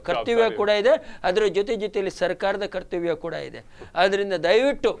ಶಿಕ್ಷಕರದು ಕರ್ತವ್ಯ ಕೂಡ ಇದೆ. ಅದರ ಜೊತೆಯಲ್ಲಿ ಸರ್ಕಾರದ ಕರ್ತವ್ಯ ಕೂಡ ಇದೆ. ಆದ್ರಿಂದ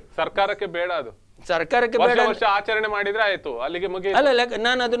ದಯವಿಟ್ಟು ಸರ್ಕಾರಕ್ಕೆ ಬೇಡ, ಅದು ಸರ್ಕಾರಕ್ಕೆ ಬೇಡ ವರ್ಷ ಆಚರಣೆ ಮಾಡಿದ್ರೆ ಆಯ್ತು, ಅಲ್ಲಿಗೆ ಮುಗಿ. ಅಲ್ಲ,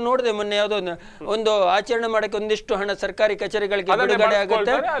 ನಾನು ಅದನ್ನ ನೋಡಿದೆ ಮೊನ್ನೆ, ಯಾವುದೋ ಒಂದು ಆಚರಣೆ ಮಾಡಕ್ಕೆ ಒಂದಿಷ್ಟು ಹಣ ಸರ್ಕಾರಿ ಕಚೇರಿಗಳಿಗೆ ಬಿಡುಗಡೆ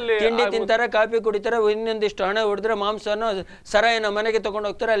ಆಗುತ್ತೆ, ತಿಂಡಿ ತಿಂತಾರೆ, ಕಾಫಿ ಕುಡಿತಾರೆ, ಇನ್ನೊಂದಿಷ್ಟು ಹಣ ಹೊಡೆದ್ರೆ ಮಾಂಸನ ಸರಾಯನ ಮನೆಗೆ ತಗೊಂಡು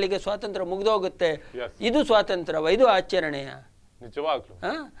ಹೋಗ್ತಾರೆ, ಅಲ್ಲಿಗೆ ಸ್ವಾತಂತ್ರ್ಯ ಮುಗ್ದೋಗುತ್ತೆ. ಇದು ಸ್ವಾತಂತ್ರ್ಯವ? ಇದು ಆಚರಣೆಯ? ನಿಜವಾಗ್ಲು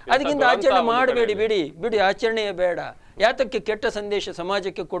ಅದಕ್ಕಿಂತ ಆಚರಣೆ ಮಾಡಬೇಡಿ, ಬಿಡಿ, ಆಚರಣೆಯೇ ಬೇಡ. ಯಾತಕ್ಕೆ ಕೆಟ್ಟ ಸಂದೇಶ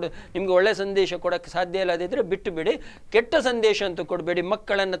ಸಮಾಜಕ್ಕೆ ನಿಮ್ಗೆ ಒಳ್ಳೆ ಸಂದೇಶ ಕೊಡಕ್ಕೆ ಸಾಧ್ಯ ಇಲ್ಲದಿದ್ರೆ ಬಿಟ್ಟು ಬಿಡಿ. ಕೆಟ್ಟ ಸಂದೇಶ ಅಂತೂ ಕೊಡಬೇಡಿ,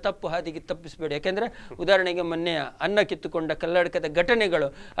 ಮಕ್ಕಳನ್ನು ತಪ್ಪು ಹಾದಿಗೆ ತಪ್ಪಿಸಬೇಡಿ. ಯಾಕೆಂದ್ರೆ ಉದಾಹರಣೆಗೆ ಮೊನ್ನೆ ಅನ್ನ ಕಿತ್ತುಕೊಂಡ ಕಲ್ಲಡಕದ ಘಟನೆಗಳು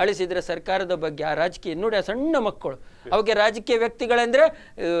ಅಳಿಸಿದ್ರೆ ಸರ್ಕಾರದ ಬಗ್ಗೆ ಆ ರಾಜಕೀಯ ನೋಡಿ, ಆ ಸಣ್ಣ ಮಕ್ಕಳು ಅವಕ್ಕೆ ರಾಜಕೀಯ ವ್ಯಕ್ತಿಗಳಂದ್ರೆ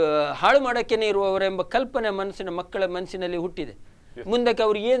ಹಾಳು ಮಾಡೋಕ್ಕೇನೆ ಇರುವವರೆಂಬ ಕಲ್ಪನೆ ಮಕ್ಕಳ ಮನಸ್ಸಿನಲ್ಲಿ ಹುಟ್ಟಿದೆ. ಮುಂದಕ್ಕೆ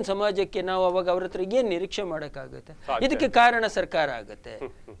ಅವ್ರು ಏನ್ ಸಮಾಜಕ್ಕೆ ನಾವು ಅವಾಗ ಅವ್ರ ಹತ್ರ ಏನ್ ನಿರೀಕ್ಷೆ ಮಾಡೋಕ್ಕಾಗುತ್ತೆ? ಇದಕ್ಕೆ ಕಾರಣ ಸರ್ಕಾರ ಆಗುತ್ತೆ.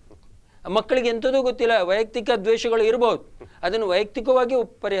 ಮಕ್ಕಳಿಗೆ ಎಂಥದೂ ಗೊತ್ತಿಲ್ಲ, ವೈಯಕ್ತಿಕ ದ್ವೇಷಗಳು ಇರಬಹುದು, ಅದನ್ನು ವೈಯಕ್ತಿಕವಾಗಿ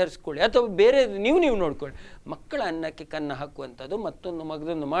ಪರಿಹರಿಸ್ಕೊಳ್ಳಿ, ಅಥವಾ ಬೇರೆ ನೀವು ನೋಡ್ಕೊಳ್ಳಿ. ಮಕ್ಕಳ ಅನ್ನಕ್ಕೆ ಕನ್ನ ಹಾಕುವಂಥದ್ದು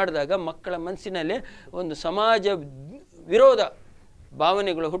ಮಗದೊಂದು ಮಾಡಿದಾಗ ಮಕ್ಕಳ ಮನಸ್ಸಿನಲ್ಲಿ ಒಂದು ಸಮಾಜ ವಿರೋಧ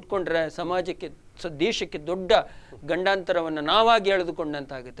ಭಾವನೆಗಳು ಹುಟ್ಕೊಂಡ್ರೆ ಸಮಾಜಕ್ಕೆ ದೇಶಕ್ಕೆ ದೊಡ್ಡ ಗಂಡಾಂತರವನ್ನು ನಾವಾಗಿ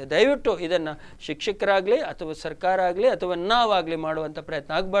ಎಳೆದುಕೊಂಡಂತಾಗುತ್ತೆ. ದಯವಿಟ್ಟು ಇದನ್ನು ಶಿಕ್ಷಕರಾಗಲಿ ಅಥವಾ ಸರ್ಕಾರ ಆಗಲಿ ಅಥವಾ ನಾವಾಗಲಿ ಮಾಡುವಂಥ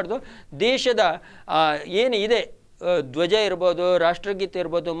ಪ್ರಯತ್ನ ಆಗಬಾರ್ದು. ದೇಶದ ಏನು ಇದೆ, ಧ್ವಜ ಇರ್ಬೋದು, ರಾಷ್ಟ್ರಗೀತೆ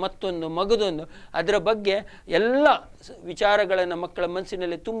ಇರ್ಬೋದು, ಮಗದೊಂದು ಅದರ ಬಗ್ಗೆ ಎಲ್ಲ ವಿಚಾರಗಳನ್ನು ಮಕ್ಕಳ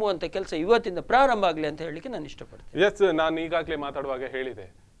ಮನಸ್ಸಿನಲ್ಲಿ ತುಂಬುವಂಥ ಕೆಲಸ ಇವತ್ತಿಂದ ಪ್ರಾರಂಭ ಆಗಲಿ ಅಂತ ಹೇಳಲಿಕ್ಕೆ ನಾನು ಇಷ್ಟಪಡ್ತೀನಿ. ಎಸ್, ನಾನು ಈಗಾಗಲೇ ಮಾತಾಡುವಾಗ ಹೇಳಿದೆ,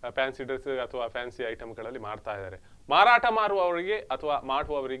 ಫ್ಯಾನ್ಸಿ ಡ್ರೆಸ್ ಅಥವಾ ಫ್ಯಾನ್ಸಿ ಐಟಮ್ಗಳಲ್ಲಿ ಮಾಡ್ತಾ ಇದ್ದಾರೆ. ಮಾರಾಟ ಮಾರುವವರಿಗೆ ಅಥವಾ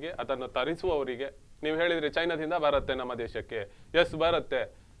ಮಾಡುವವರಿಗೆ, ಅದನ್ನು ತರಿಸುವವರಿಗೆ ನೀವು ಹೇಳಿದ್ರಿ ಚೈನಾದಿಂದ ಬರುತ್ತೆ ನಮ್ಮ ದೇಶಕ್ಕೆ. ಎಸ್, ಬರುತ್ತೆ.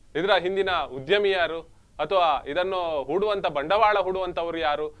 ಇದರ ಹಿಂದಿನ ಉದ್ಯಮಿ ಯಾರು, ಅಥವಾ ಇದನ್ನು ಹೂಡುವಂತ ಬಂಡವಾಳ ಹೂಡುವಂತವ್ರು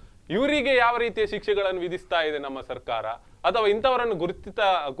ಯಾರು, ಇವರಿಗೆ ಯಾವ ರೀತಿಯ ಶಿಕ್ಷೆಗಳನ್ನು ವಿಧಿಸ್ತಾ ಇದೆ ನಮ್ಮ ಸರ್ಕಾರ, ಅಥವಾ ಇಂಥವರನ್ನು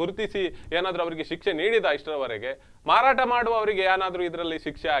ಗುರುತಿಸಿ ಏನಾದ್ರೂ ಅವರಿಗೆ ಶಿಕ್ಷೆ ನೀಡಿದ ಇಷ್ಟರವರೆಗೆ? ಮಾರಾಟ ಮಾಡುವವರಿಗೆ ಏನಾದ್ರೂ ಇದರಲ್ಲಿ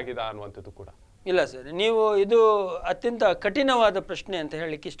ಶಿಕ್ಷೆ ಆಗಿದೆ ಅನ್ನುವಂಥದ್ದು ಕೂಡ ಇಲ್ಲ ಸರ್. ನೀವು ಇದು ಅತ್ಯಂತ ಕಠಿಣವಾದ ಪ್ರಶ್ನೆ ಅಂತ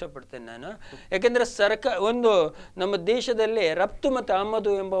ಹೇಳಲಿಕ್ಕೆ ಇಷ್ಟಪಡ್ತೇನೆ ನಾನು. ಯಾಕೆಂದರೆ ಒಂದು ನಮ್ಮ ದೇಶದಲ್ಲಿ ರಫ್ತು ಮತ್ತು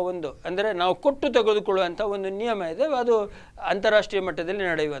ಆಮದು ಎಂಬ ಒಂದು, ಅಂದರೆ ನಾವು ಕೊಟ್ಟು ತೆಗೆದುಕೊಳ್ಳುವಂಥ ಒಂದು ನಿಯಮ ಇದೆ, ಅದು ಅಂತಾರಾಷ್ಟ್ರೀಯ ಮಟ್ಟದಲ್ಲಿ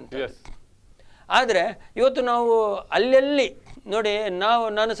ನಡೆಯುವಂಥದ್ದು. ಆದರೆ ಇವತ್ತು ನಾವು ಅಲ್ಲಲ್ಲಿ ನೋಡಿ,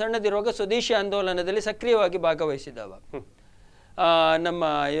 ನಾನು ಸಣ್ಣದಿರುವಾಗ ಸ್ವದೇಶಿ ಆಂದೋಲನದಲ್ಲಿ ಸಕ್ರಿಯವಾಗಿ ಭಾಗವಹಿಸಿದವ. ನಮ್ಮ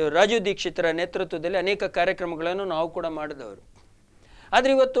ರಾಜೀವ್ ದೀಕ್ಷಿತರ ನೇತೃತ್ವದಲ್ಲಿ ಅನೇಕ ಕಾರ್ಯಕ್ರಮಗಳನ್ನು ನಾವು ಕೂಡ ಮಾಡಿದವರು.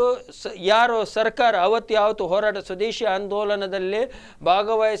 ಆದರೆ ಇವತ್ತು ಯಾರೋ ಸರ್ಕಾರ ಯಾವತ್ತು ಹೋರಾಟ ಸ್ವದೇಶಿ ಆಂದೋಲನದಲ್ಲಿ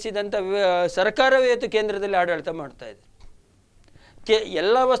ಭಾಗವಹಿಸಿದಂಥ ಸರ್ಕಾರವೇ ಇವತ್ತು ಕೇಂದ್ರದಲ್ಲಿ ಆಡಳಿತ ಮಾಡ್ತಾ ಇದೆ.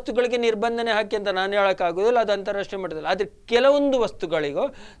 ಎಲ್ಲ ವಸ್ತುಗಳಿಗೆ ನಿರ್ಬಂಧನೆ ಹಾಕಿ ಅಂತ ನಾನು ಹೇಳೋಕ್ಕಾಗೋದಿಲ್ಲ, ಅದು ಅಂತಾರಾಷ್ಟ್ರೀಯ ಮಟ್ಟದಲ್ಲಿ. ಆದರೆ ಕೆಲವೊಂದು ವಸ್ತುಗಳಿಗೂ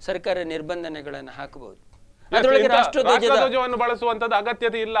ಸರ್ಕಾರ ನಿರ್ಬಂಧನೆಗಳನ್ನು ಹಾಕಬಹುದು. ಅದರೊಳಗೆ ರಾಷ್ಟ್ರಧ್ವಜವನ್ನು ಬಳಸುವಂತದ್ದು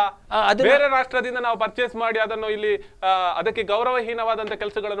ಅಗತ್ಯತೆ ಇಲ್ಲ. ಬೇರೆ ರಾಷ್ಟ್ರದಿಂದ ನಾವು ಪರ್ಚೇಸ್ ಮಾಡಿ ಅದನ್ನು ಇಲ್ಲಿ ಅದಕ್ಕೆ ಗೌರವಹೀನವಾದಂತ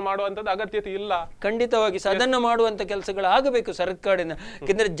ಕೆಲಸಗಳನ್ನು ಮಾಡುವಂತದ್ದು ಅಗತ್ಯತೆ ಇಲ್ಲ. ಖಂಡಿತವಾಗಿ ಅದನ್ನು ಮಾಡುವಂತ ಕೆಲಸಗಳು ಆಗಬೇಕು ಸರ್ಕಾರದಿಂದ.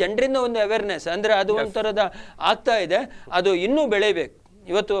 ಯಾಕೆಂದ್ರೆ ಜನರಿಂದ ಒಂದು ಅವೇರ್ನೆಸ್ ಅಂದ್ರೆ ಅದು ಒಂಥರದ ಆಗ್ತಾ ಇದೆ, ಅದು ಇನ್ನೂ ಬೆಳೆಯಬೇಕು.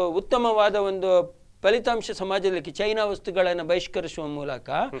 ಇವತ್ತು ಉತ್ತಮವಾದ ಒಂದು ಫಲಿತಾಂಶ ಸಮಾಜದಲ್ಲಿ ಚೈನಾ ವಸ್ತುಗಳನ್ನು ಬಹಿಷ್ಕರಿಸುವ ಮೂಲಕ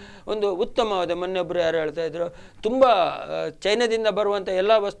ಒಂದು ಉತ್ತಮವಾದ, ಮೊನ್ನೊಬ್ಬರು ಯಾರು ಹೇಳ್ತಾ ಇದ್ರು, ತುಂಬ ಚೈನಾದಿಂದ ಬರುವಂಥ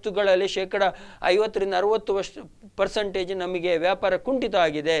ಎಲ್ಲ ವಸ್ತುಗಳಲ್ಲಿ 50-60% ನಮಗೆ ವ್ಯಾಪಾರ ಕುಂಠಿತ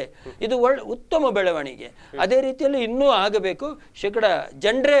ಆಗಿದೆ. ಇದು ಉತ್ತಮ ಬೆಳವಣಿಗೆ. ಅದೇ ರೀತಿಯಲ್ಲಿ ಇನ್ನೂ ಆಗಬೇಕು.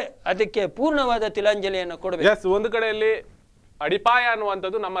 ಜನರೇ ಅದಕ್ಕೆ ಪೂರ್ಣವಾದ ತಿಲಾಂಜಲಿಯನ್ನು ಕೊಡಬೇಕು. ಒಂದು ಕಡೆಯಲ್ಲಿ ಅಡಿಪಾಯ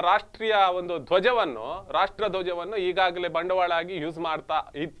ಅನ್ನುವಂಥದ್ದು ನಮ್ಮ ರಾಷ್ಟ್ರೀಯ ಒಂದು ರಾಷ್ಟ್ರ ಧ್ವಜವನ್ನು ಈಗಾಗಲೇ ಬಂಡವಾಳ ಆಗಿ ಯೂಸ್ ಮಾಡ್ತಾ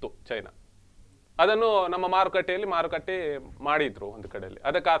ಇತ್ತು ಚೈನಾ. ಅದನ್ನು ನಮ್ಮ ಮಾರುಕಟ್ಟೆ ಮಾಡಿದ್ರು ಒಂದು ಕಡೆಯಲ್ಲಿ,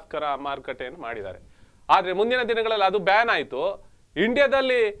 ಅದಕ್ಕೋಸ್ಕರ ಮಾರುಕಟ್ಟೆಯನ್ನು ಮಾಡಿದ್ದಾರೆ. ಆದ್ರೆ ಮುಂದಿನ ದಿನಗಳಲ್ಲಿ ಅದು ಬ್ಯಾನ್ ಆಯ್ತು.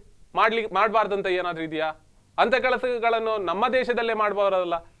 ಇಂಡಿಯಾದಲ್ಲಿ ಮಾಡಬಾರ್ದಂತ ಏನಾದ್ರೂ ಇದೆಯಾ? ಅಂತ ಕೆಲಸಗಳನ್ನು ನಮ್ಮ ದೇಶದಲ್ಲೇ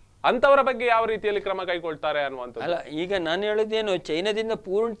ಮಾಡಬಾರದಲ್ಲ, ಅಂತವರ ಬಗ್ಗೆ ಯಾವ ರೀತಿಯಲ್ಲಿ ಕ್ರಮ ಕೈಗೊಳ್ತಾರೆ ಅನ್ನುವಂಥದ್ದು. ಅಲ್ಲ, ಈಗ ನಾನು ಹೇಳೋದೇನು, ಚೈನಾದಿಂದ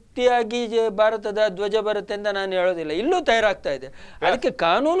ಪೂರ್ತಿಯಾಗಿ ಭಾರತದ ಧ್ವಜ ಬರುತ್ತೆ ಅಂತ ನಾನು ಹೇಳೋದಿಲ್ಲ. ಇಲ್ಲೂ ತಯಾರಾಗ್ತಾ ಇದೆ. ಅದಕ್ಕೆ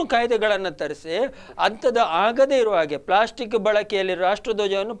ಕಾನೂನು ಕಾಯ್ದೆಗಳನ್ನು ತರಿಸಿ ಅಂಥದ್ದು ಆಗದೇ ಇರುವ ಹಾಗೆ ಪ್ಲಾಸ್ಟಿಕ್ ಬಳಕೆಯಲ್ಲಿ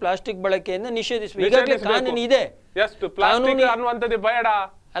ರಾಷ್ಟ್ರಧ್ವಜವನ್ನು ಪ್ಲಾಸ್ಟಿಕ್ ಬಳಕೆಯಿಂದ ನಿಷೇಧಿಸಬೇಕು. ಈಗಾಗಲೇ ಕಾನೂನು ಇದೆ. ಕಾನೂನು ಅನ್ನುವಂಥದ್ದು ಬೇಡ,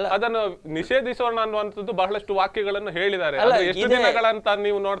 ಅದನ್ನು ನಿಷೇಧಿಸೋಣ ಅನ್ನುವಂಥದ್ದು ಬಹಳಷ್ಟು ವಾಕ್ಯಗಳನ್ನು ಹೇಳಿದ್ದಾರೆ. ಎಷ್ಟು ದಿನಗಳಂತ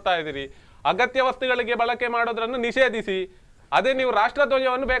ನೀವು ನೋಡ್ತಾ ಇದ್ದೀರಿ. ಅಗತ್ಯ ವಸ್ತುಗಳಿಗೆ ಬಳಕೆ ಮಾಡೋದ್ರನ್ನು ನಿಷೇಧಿಸಿ, ಅದೇ ನೀವು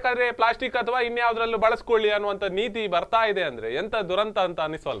ರಾಷ್ಟ್ರಧ್ವಜವನ್ನು ಬೇಕಾದ್ರೆ ಪ್ಲಾಸ್ಟಿಕ್ ಅಥವಾ ಇನ್ಯಾವುದ್ರಲ್ಲೂ ಬಳಸ್ಕೊಳ್ಳಿ ಅನ್ನುವಂಥ ನೀತಿ ಬರ್ತಾ ಇದೆ ಅಂದ್ರೆ ಎಂತ ದುರಂತ ಅಂತ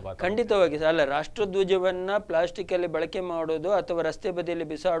ಅನಿಸಲ್ವಾ? ಖಂಡಿತವಾಗಿ ಅಲ್ಲ. ರಾಷ್ಟ್ರಧ್ವಜವನ್ನ ಪ್ಲಾಸ್ಟಿಕ್ ಅಲ್ಲಿ ಬಳಕೆ ಮಾಡೋದು ಅಥವಾ ರಸ್ತೆ ಬದಿಯಲ್ಲಿ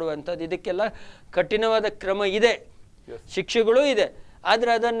ಬಿಸಾಡುವಂಥದ್ದು, ಇದಕ್ಕೆಲ್ಲ ಕಠಿಣವಾದ ಕ್ರಮ ಇದೆ, ಶಿಕ್ಷೆಗಳು ಇದೆ.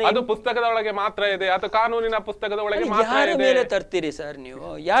 ಆದ್ರೆ ಅದು ಪುಸ್ತಕದ ಒಳಗೆ ಮಾತ್ರ ಇದೆ, ಅಥವಾ ಕಾನೂನಿನ ಪುಸ್ತಕದ ಒಳಗೆ ಯಾರ ಮೇಲೆ ತರ್ತೀರಿ ಸರ್ ನೀವು?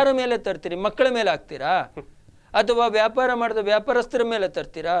 ಯಾರ ಮೇಲೆ ತರ್ತೀರಿ? ಮಕ್ಕಳ ಮೇಲೆ ಹಾಕ್ತೀರಾ? ಅಥವಾ ವ್ಯಾಪಾರ ಮಾಡಿದ ವ್ಯಾಪಾರಸ್ಥರ ಮೇಲೆ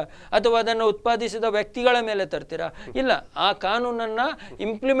ತರ್ತೀರಾ? ಅಥವಾ ಅದನ್ನು ಉತ್ಪಾದಿಸಿದ ವ್ಯಕ್ತಿಗಳ ಮೇಲೆ ತರ್ತೀರಾ? ಇಲ್ಲ. ಆ ಕಾನೂನನ್ನ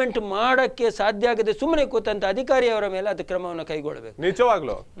ಇಂಪ್ಲಿಮೆಂಟ್ ಮಾಡಕ್ಕೆ ಸಾಧ್ಯ ಆಗದೆ ಸುಮ್ಮನೆ ಕೂತಂತ ಅಧಿಕಾರಿಯವರ ಮೇಲೆ ಅದು ಕ್ರಮವನ್ನು ಕೈಗೊಳ್ಳಬೇಕು.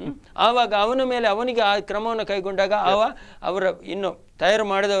 ನಿಜವಾಗ್ಲು ಆವಾಗ ಅವನಿಗೆ ಆ ಕ್ರಮವನ್ನು ಕೈಗೊಂಡಾಗ ಅವರ ಇನ್ನು ತಯಾರು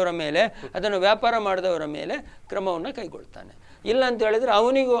ಮಾಡಿದವರ ಮೇಲೆ, ಅದನ್ನು ವ್ಯಾಪಾರ ಮಾಡಿದವರ ಮೇಲೆ ಕ್ರಮವನ್ನು ಕೈಗೊಳ್ತಾನೆ. ಇಲ್ಲ ಅಂತ ಹೇಳಿದ್ರೆ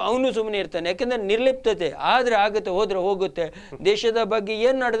ಅವನು ಸುಮ್ಮನೆ ಇರ್ತಾನೆ. ಯಾಕೆಂದರೆ ನಿರ್ಲಿಪ್ತತೆ ಆದರೆ ಆಗುತ್ತೆ, ಹೋದರೆ ಹೋಗುತ್ತೆ, ದೇಶದ ಬಗ್ಗೆ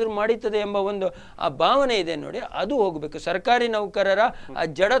ಏನು ನಡೆದ್ರು ಮಾಡೀತದೆ ಎಂಬ ಒಂದು ಆ ಭಾವನೆ ಇದೆ ನೋಡಿ, ಅದು ಹೋಗಬೇಕು. ಸರ್ಕಾರಿ ನೌಕರರ ಆ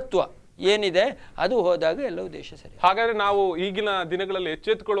ಜಡತ್ವ ಏನಿದೆ ಅದು ಹೋದಾಗ ಎಲ್ಲವೂ ದೇಶ ಸರಿ. ಹಾಗಾದ್ರೆ ನಾವು ಈಗಿನ ದಿನಗಳಲ್ಲಿ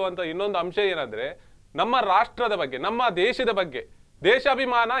ಎಚ್ಚೆತ್ತುಕೊಳ್ಳುವಂತ ಇನ್ನೊಂದು ಅಂಶ ಏನಂದ್ರೆ, ನಮ್ಮ ರಾಷ್ಟ್ರದ ಬಗ್ಗೆ, ನಮ್ಮ ದೇಶದ ಬಗ್ಗೆ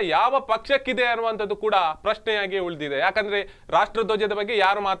ದೇಶಾಭಿಮಾನ ಯಾವ ಪಕ್ಷಕ್ಕಿದೆ ಅನ್ನುವಂಥದ್ದು ಕೂಡ ಪ್ರಶ್ನೆಯಾಗಿ ಉಳಿದಿದೆ. ಯಾಕಂದ್ರೆ ರಾಷ್ಟ್ರಧ್ವಜದ ಬಗ್ಗೆ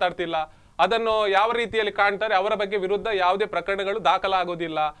ಯಾರು ಮಾತಾಡ್ತಿಲ್ಲ, ಅದನ್ನು ಯಾವ ರೀತಿಯಲ್ಲಿ ಕಾಣ್ತಾರೆ, ಅವರ ಬಗ್ಗೆ ವಿರುದ್ಧ ಯಾವುದೇ ಪ್ರಕರಣಗಳು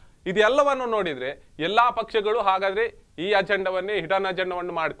ದಾಖಲಾಗೋದಿಲ್ಲ. ಇದೆಲ್ಲವನ್ನು ನೋಡಿದ್ರೆ ಎಲ್ಲಾ ಪಕ್ಷಗಳು ಹಾಗಾದ್ರೆ ಈ ಅಜೆಂಡವನ್ನೇ ಹಿಡನ್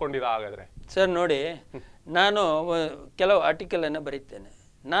ಅಜೆಂಡವನ್ನು ಮಾಡ್ಕೊಂಡಿದೆ. ಹಾಗಾದ್ರೆ ಸರ್ ನೋಡಿ, ನಾನು ಕೆಲವು ಆರ್ಟಿಕಲ್ ಅನ್ನು ಬರೀತೇನೆ.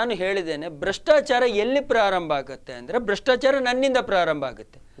 ನಾನು ಹೇಳಿದ್ದೇನೆ, ಭ್ರಷ್ಟಾಚಾರ ಎಲ್ಲಿ ಪ್ರಾರಂಭ ಆಗುತ್ತೆ ಅಂದರೆ ಭ್ರಷ್ಟಾಚಾರ ನನ್ನಿಂದ ಪ್ರಾರಂಭ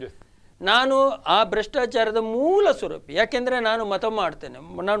ಆಗುತ್ತೆ. ನಾನು ಆ ಭ್ರಷ್ಟಾಚಾರದ ಮೂಲ ಸ್ವರೂಪಿ. ಯಾಕೆಂದರೆ ನಾನು ಮತ ಮಾಡ್ತೇನೆ,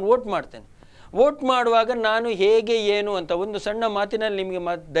 ನಾನು ವೋಟ್ ಮಾಡ್ತೇನೆ. ವೋಟ್ ಮಾಡುವಾಗ ನಾನು ಹೇಗೆ ಏನು ಅಂತ ಒಂದು ಸಣ್ಣ ಮಾತಿನಲ್ಲಿ ನಿಮಗೆ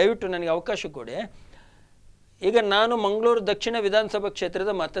ದಯವಿಟ್ಟು ನನಗೆ ಅವಕಾಶ ಕೊಡಿ. ಈಗ ನಾನು ಮಂಗಳೂರು ದಕ್ಷಿಣ ವಿಧಾನಸಭಾ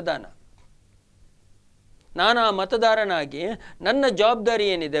ಕ್ಷೇತ್ರದ ಮತದಾನ. ನಾನು ಆ ಮತದಾರನಾಗಿ ನನ್ನ ಜವಾಬ್ದಾರಿ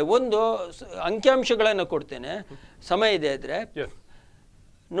ಏನಿದೆ, ಒಂದು ಅಂಕಿಅಂಶಗಳನ್ನು ಕೊಡ್ತೇನೆ, ಸಮಯ ಇದೆ ಆದರೆ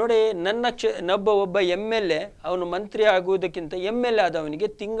ನೋಡಿ. ನನ್ನ ಒಬ್ಬ MLA ಅವನು ಮಂತ್ರಿ ಆಗುವುದಕ್ಕಿಂತ MLA ಆದವನಿಗೆ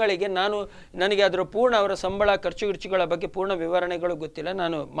ತಿಂಗಳಿಗೆ ನನಗೆ ಅದರ ಪೂರ್ಣ ಅವರ ಸಂಬಳ ಖರ್ಚುಗಳ ಬಗ್ಗೆ ಪೂರ್ಣ ವಿವರಣೆಗಳು ಗೊತ್ತಿಲ್ಲ.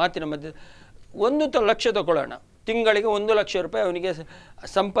 ನಾನು ಮಾತಿನ ಮಧ್ಯೆ 1 ಲಕ್ಷ ತಗೊಳ್ಳೋಣ, ತಿಂಗಳಿಗೆ 1 ಲಕ್ಷ ರೂಪಾಯಿ ಅವನಿಗೆ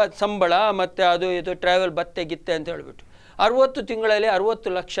ಸಂಬಳ ಮತ್ತು ಅದು ಇದು ಟ್ರಾವೆಲ್ ಭತ್ತೆ ಗಿತ್ತೆ ಅಂತ ಹೇಳ್ಬಿಟ್ಟು 60 ತಿಂಗಳಲ್ಲಿ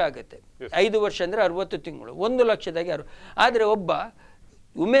 60 ಲಕ್ಷ ಆಗುತ್ತೆ. 5 ವರ್ಷ ಅಂದರೆ 60 ತಿಂಗಳು, 1 ಲಕ್ಷದಾಗೆ ಆದರೆ ಒಬ್ಬ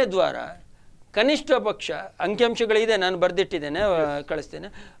ಉಮೇದ್ವಾರ ಕನಿಷ್ಠ ಪಕ್ಷ ಅಂಕಿಅಂಶಗಳಿದೆ, ನಾನು ಬರೆದಿಟ್ಟಿದ್ದೇನೆ, ಕಳಿಸ್ತೇನೆ.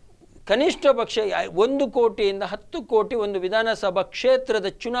 ಕನಿಷ್ಠ ಪಕ್ಷ 1 ಕೋಟಿಯಿಂದ 10 ಕೋಟಿ ಒಂದು ವಿಧಾನಸಭಾ ಕ್ಷೇತ್ರದ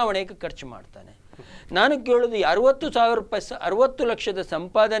ಚುನಾವಣೆಗೆ ಖರ್ಚು ಮಾಡ್ತಾನೆ. ನಾನು ಕೇಳೋದು 60,000 ರೂಪಾಯಿ 60 ಲಕ್ಷದ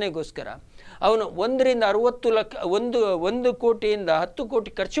ಸಂಪಾದನೆಗೋಸ್ಕರ ಅವನು 1ರಿಂದ 60 ಲಕ್ಷ 1 ಕೋಟಿಯಿಂದ 10 ಕೋಟಿ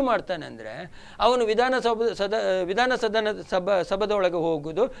ಖರ್ಚು ಮಾಡ್ತಾನೆ ಅಂದರೆ ಅವನು ವಿಧಾನಸಭಾದೊಳಗೆ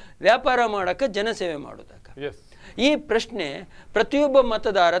ಹೋಗೋದು ವ್ಯಾಪಾರ ಮಾಡೋಕ್ಕೆ, ಜನಸೇವೆ ಮಾಡೋದಕ್ಕೆ. ಈ ಪ್ರಶ್ನೆ ಪ್ರತಿಯೊಬ್ಬ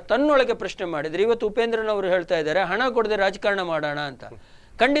ಮತದಾರ ತನ್ನೊಳಗೆ ಪ್ರಶ್ನೆ ಮಾಡಿದರೆ, ಇವತ್ತು ಉಪೇಂದ್ರನವರು ಹೇಳ್ತಾ ಇದ್ದಾರೆ ಹಣ ಕೊಡದೆ ರಾಜಕಾರಣ ಮಾಡೋಣ ಅಂತ.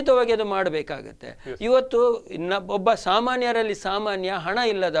 ಖಂಡಿತವಾಗಿ ಅದು ಮಾಡಬೇಕಾಗತ್ತೆ. ಇವತ್ತು ಒಬ್ಬ ಸಾಮಾನ್ಯರಲ್ಲಿ ಸಾಮಾನ್ಯ, ಹಣ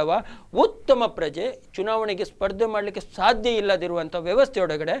ಇಲ್ಲದವ ಉತ್ತಮ ಪ್ರಜೆ ಚುನಾವಣೆಗೆ ಸ್ಪರ್ಧೆ ಮಾಡಲಿಕ್ಕೆ ಸಾಧ್ಯ ಇಲ್ಲದಿರುವಂಥ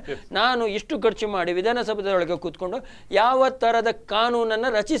ವ್ಯವಸ್ಥೆಯೊಳಗಡೆ ನಾನು ಇಷ್ಟು ಖರ್ಚು ಮಾಡಿ ವಿಧಾನಸಭೆಯೊಳಗೆ ಕೂತ್ಕೊಂಡು ಯಾವ ಥರದ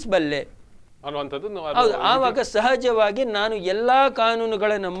ಕಾನೂನನ್ನು ರಚಿಸಬಲ್ಲೆ ಅನ್ನುವಂಥದ್ದು. ಹೌದು, ಆವಾಗ ಸಹಜವಾಗಿ ನಾನು ಎಲ್ಲ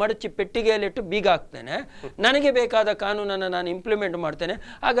ಕಾನೂನುಗಳನ್ನು ಮಡಚಿ ಪೆಟ್ಟಿಗೆಯಲ್ಲಿಟ್ಟು ಬೀಗ ಹಾಕ್ತೇನೆ. ನನಗೆ ಬೇಕಾದ ಕಾನೂನನ್ನು ನಾನು ಇಂಪ್ಲಿಮೆಂಟ್ ಮಾಡ್ತೇನೆ.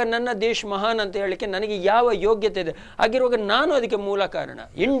 ಆಗ ನನ್ನ ದೇಶ ಮಹಾನ್ ಅಂತ ಹೇಳಲಿಕ್ಕೆ ನನಗೆ ಯಾವ ಯೋಗ್ಯತೆ ಇದೆ? ಆಗಿರುವಾಗ ನಾನು ಅದಕ್ಕೆ ಮೂಲ ಕಾರಣ.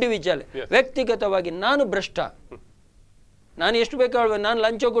 ಇಂಡಿವಿಜುವಲ್, ವ್ಯಕ್ತಿಗತವಾಗಿ ನಾನು ಭ್ರಷ್ಟ. ನಾನು ಎಷ್ಟು ಬೇಕು ಹೇಳ್ಬೋದು, ನಾನು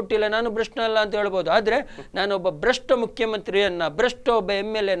ಲಂಚ ಕೊಟ್ಟಿಲ್ಲ, ನಾನು ಭ್ರಷ್ಟ ಅಲ್ಲ ಅಂತ ಹೇಳ್ಬೋದು. ಆದರೆ ನಾನೊಬ್ಬ ಭ್ರಷ್ಟ ಮುಖ್ಯಮಂತ್ರಿಯನ್ನು, ಭ್ರಷ್ಟ ಒಬ್ಬ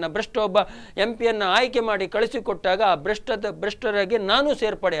MLA, ಭ್ರಷ್ಟ ಒಬ್ಬ MP ಆಯ್ಕೆ ಮಾಡಿ ಕಳಿಸಿಕೊಟ್ಟಾಗ ಆ ಭ್ರಷ್ಟರಾಗಿ ನಾನು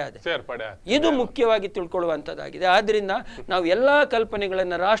ಸೇರ್ಪಡೆ ಆದೆ. ಇದು ಮುಖ್ಯವಾಗಿ ತಿಳ್ಕೊಳ್ಳುವಂಥದ್ದಾಗಿದೆ. ಆದ್ದರಿಂದ ನಾವು ಎಲ್ಲ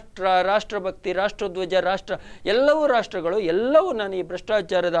ಕಲ್ಪನೆಗಳನ್ನು ರಾಷ್ಟ್ರಭಕ್ತಿ, ರಾಷ್ಟ್ರಧ್ವಜ, ಎಲ್ಲವೂ ರಾಷ್ಟ್ರಗಳು ಎಲ್ಲವೂ ನಾನು ಈ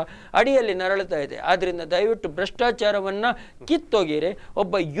ಭ್ರಷ್ಟಾಚಾರದ ಅಡಿಯಲ್ಲಿ ನರಳುತ್ತಾ ಇದೆ. ಆದ್ದರಿಂದ ದಯವಿಟ್ಟು ಭ್ರಷ್ಟಾಚಾರವನ್ನು ಕಿತ್ತೊಗೆರೆ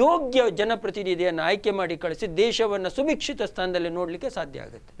ಒಬ್ಬ ಯೋಗ್ಯ ಜನಪ್ರತಿನಿಧಿಯನ್ನು ಆಯ್ಕೆ ಮಾಡಿ ಕಳಿಸಿ ದೇಶವನ್ನು ಸುಭಿಕ್ಷಿತ ಸ್ಥಾನದಲ್ಲಿ ನೋಡ್ಲಿಕ್ಕೆ ಸಾಧ್ಯ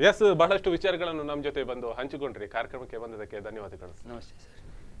ಆಗುತ್ತೆ. ಎಸ್, ಬಹಳಷ್ಟು ವಿಚಾರಗಳನ್ನು ನಮ್ಮ ಜೊತೆ ಬಂದು ಹಂಚಿಕೊಂಡ್ರಿ. ಕಾರ್ಯಕ್ರಮಕ್ಕೆ ಬಂದದಕ್ಕೆ ಧನ್ಯವಾದಗಳು. ನಮಸ್ತೆ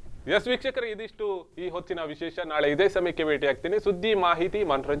ಸರ್. ಎಸ್ ವೀಕ್ಷಕರೇ, ಇದಿಷ್ಟು ಈ ಹೊತ್ತಿನ ವಿಶೇಷ. ನಾಳೆ ಇದೇ ಸಮಯಕ್ಕೆ ಭೇಟಿ ಆಗ್ತೀನಿ. ಸುದ್ದಿ, ಮಾಹಿತಿ,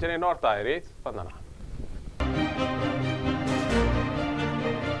 ಮನೋರಂಜನೆ ನೋಡ್ತಾ ಇರಿ ಸ್ಪಂದನ.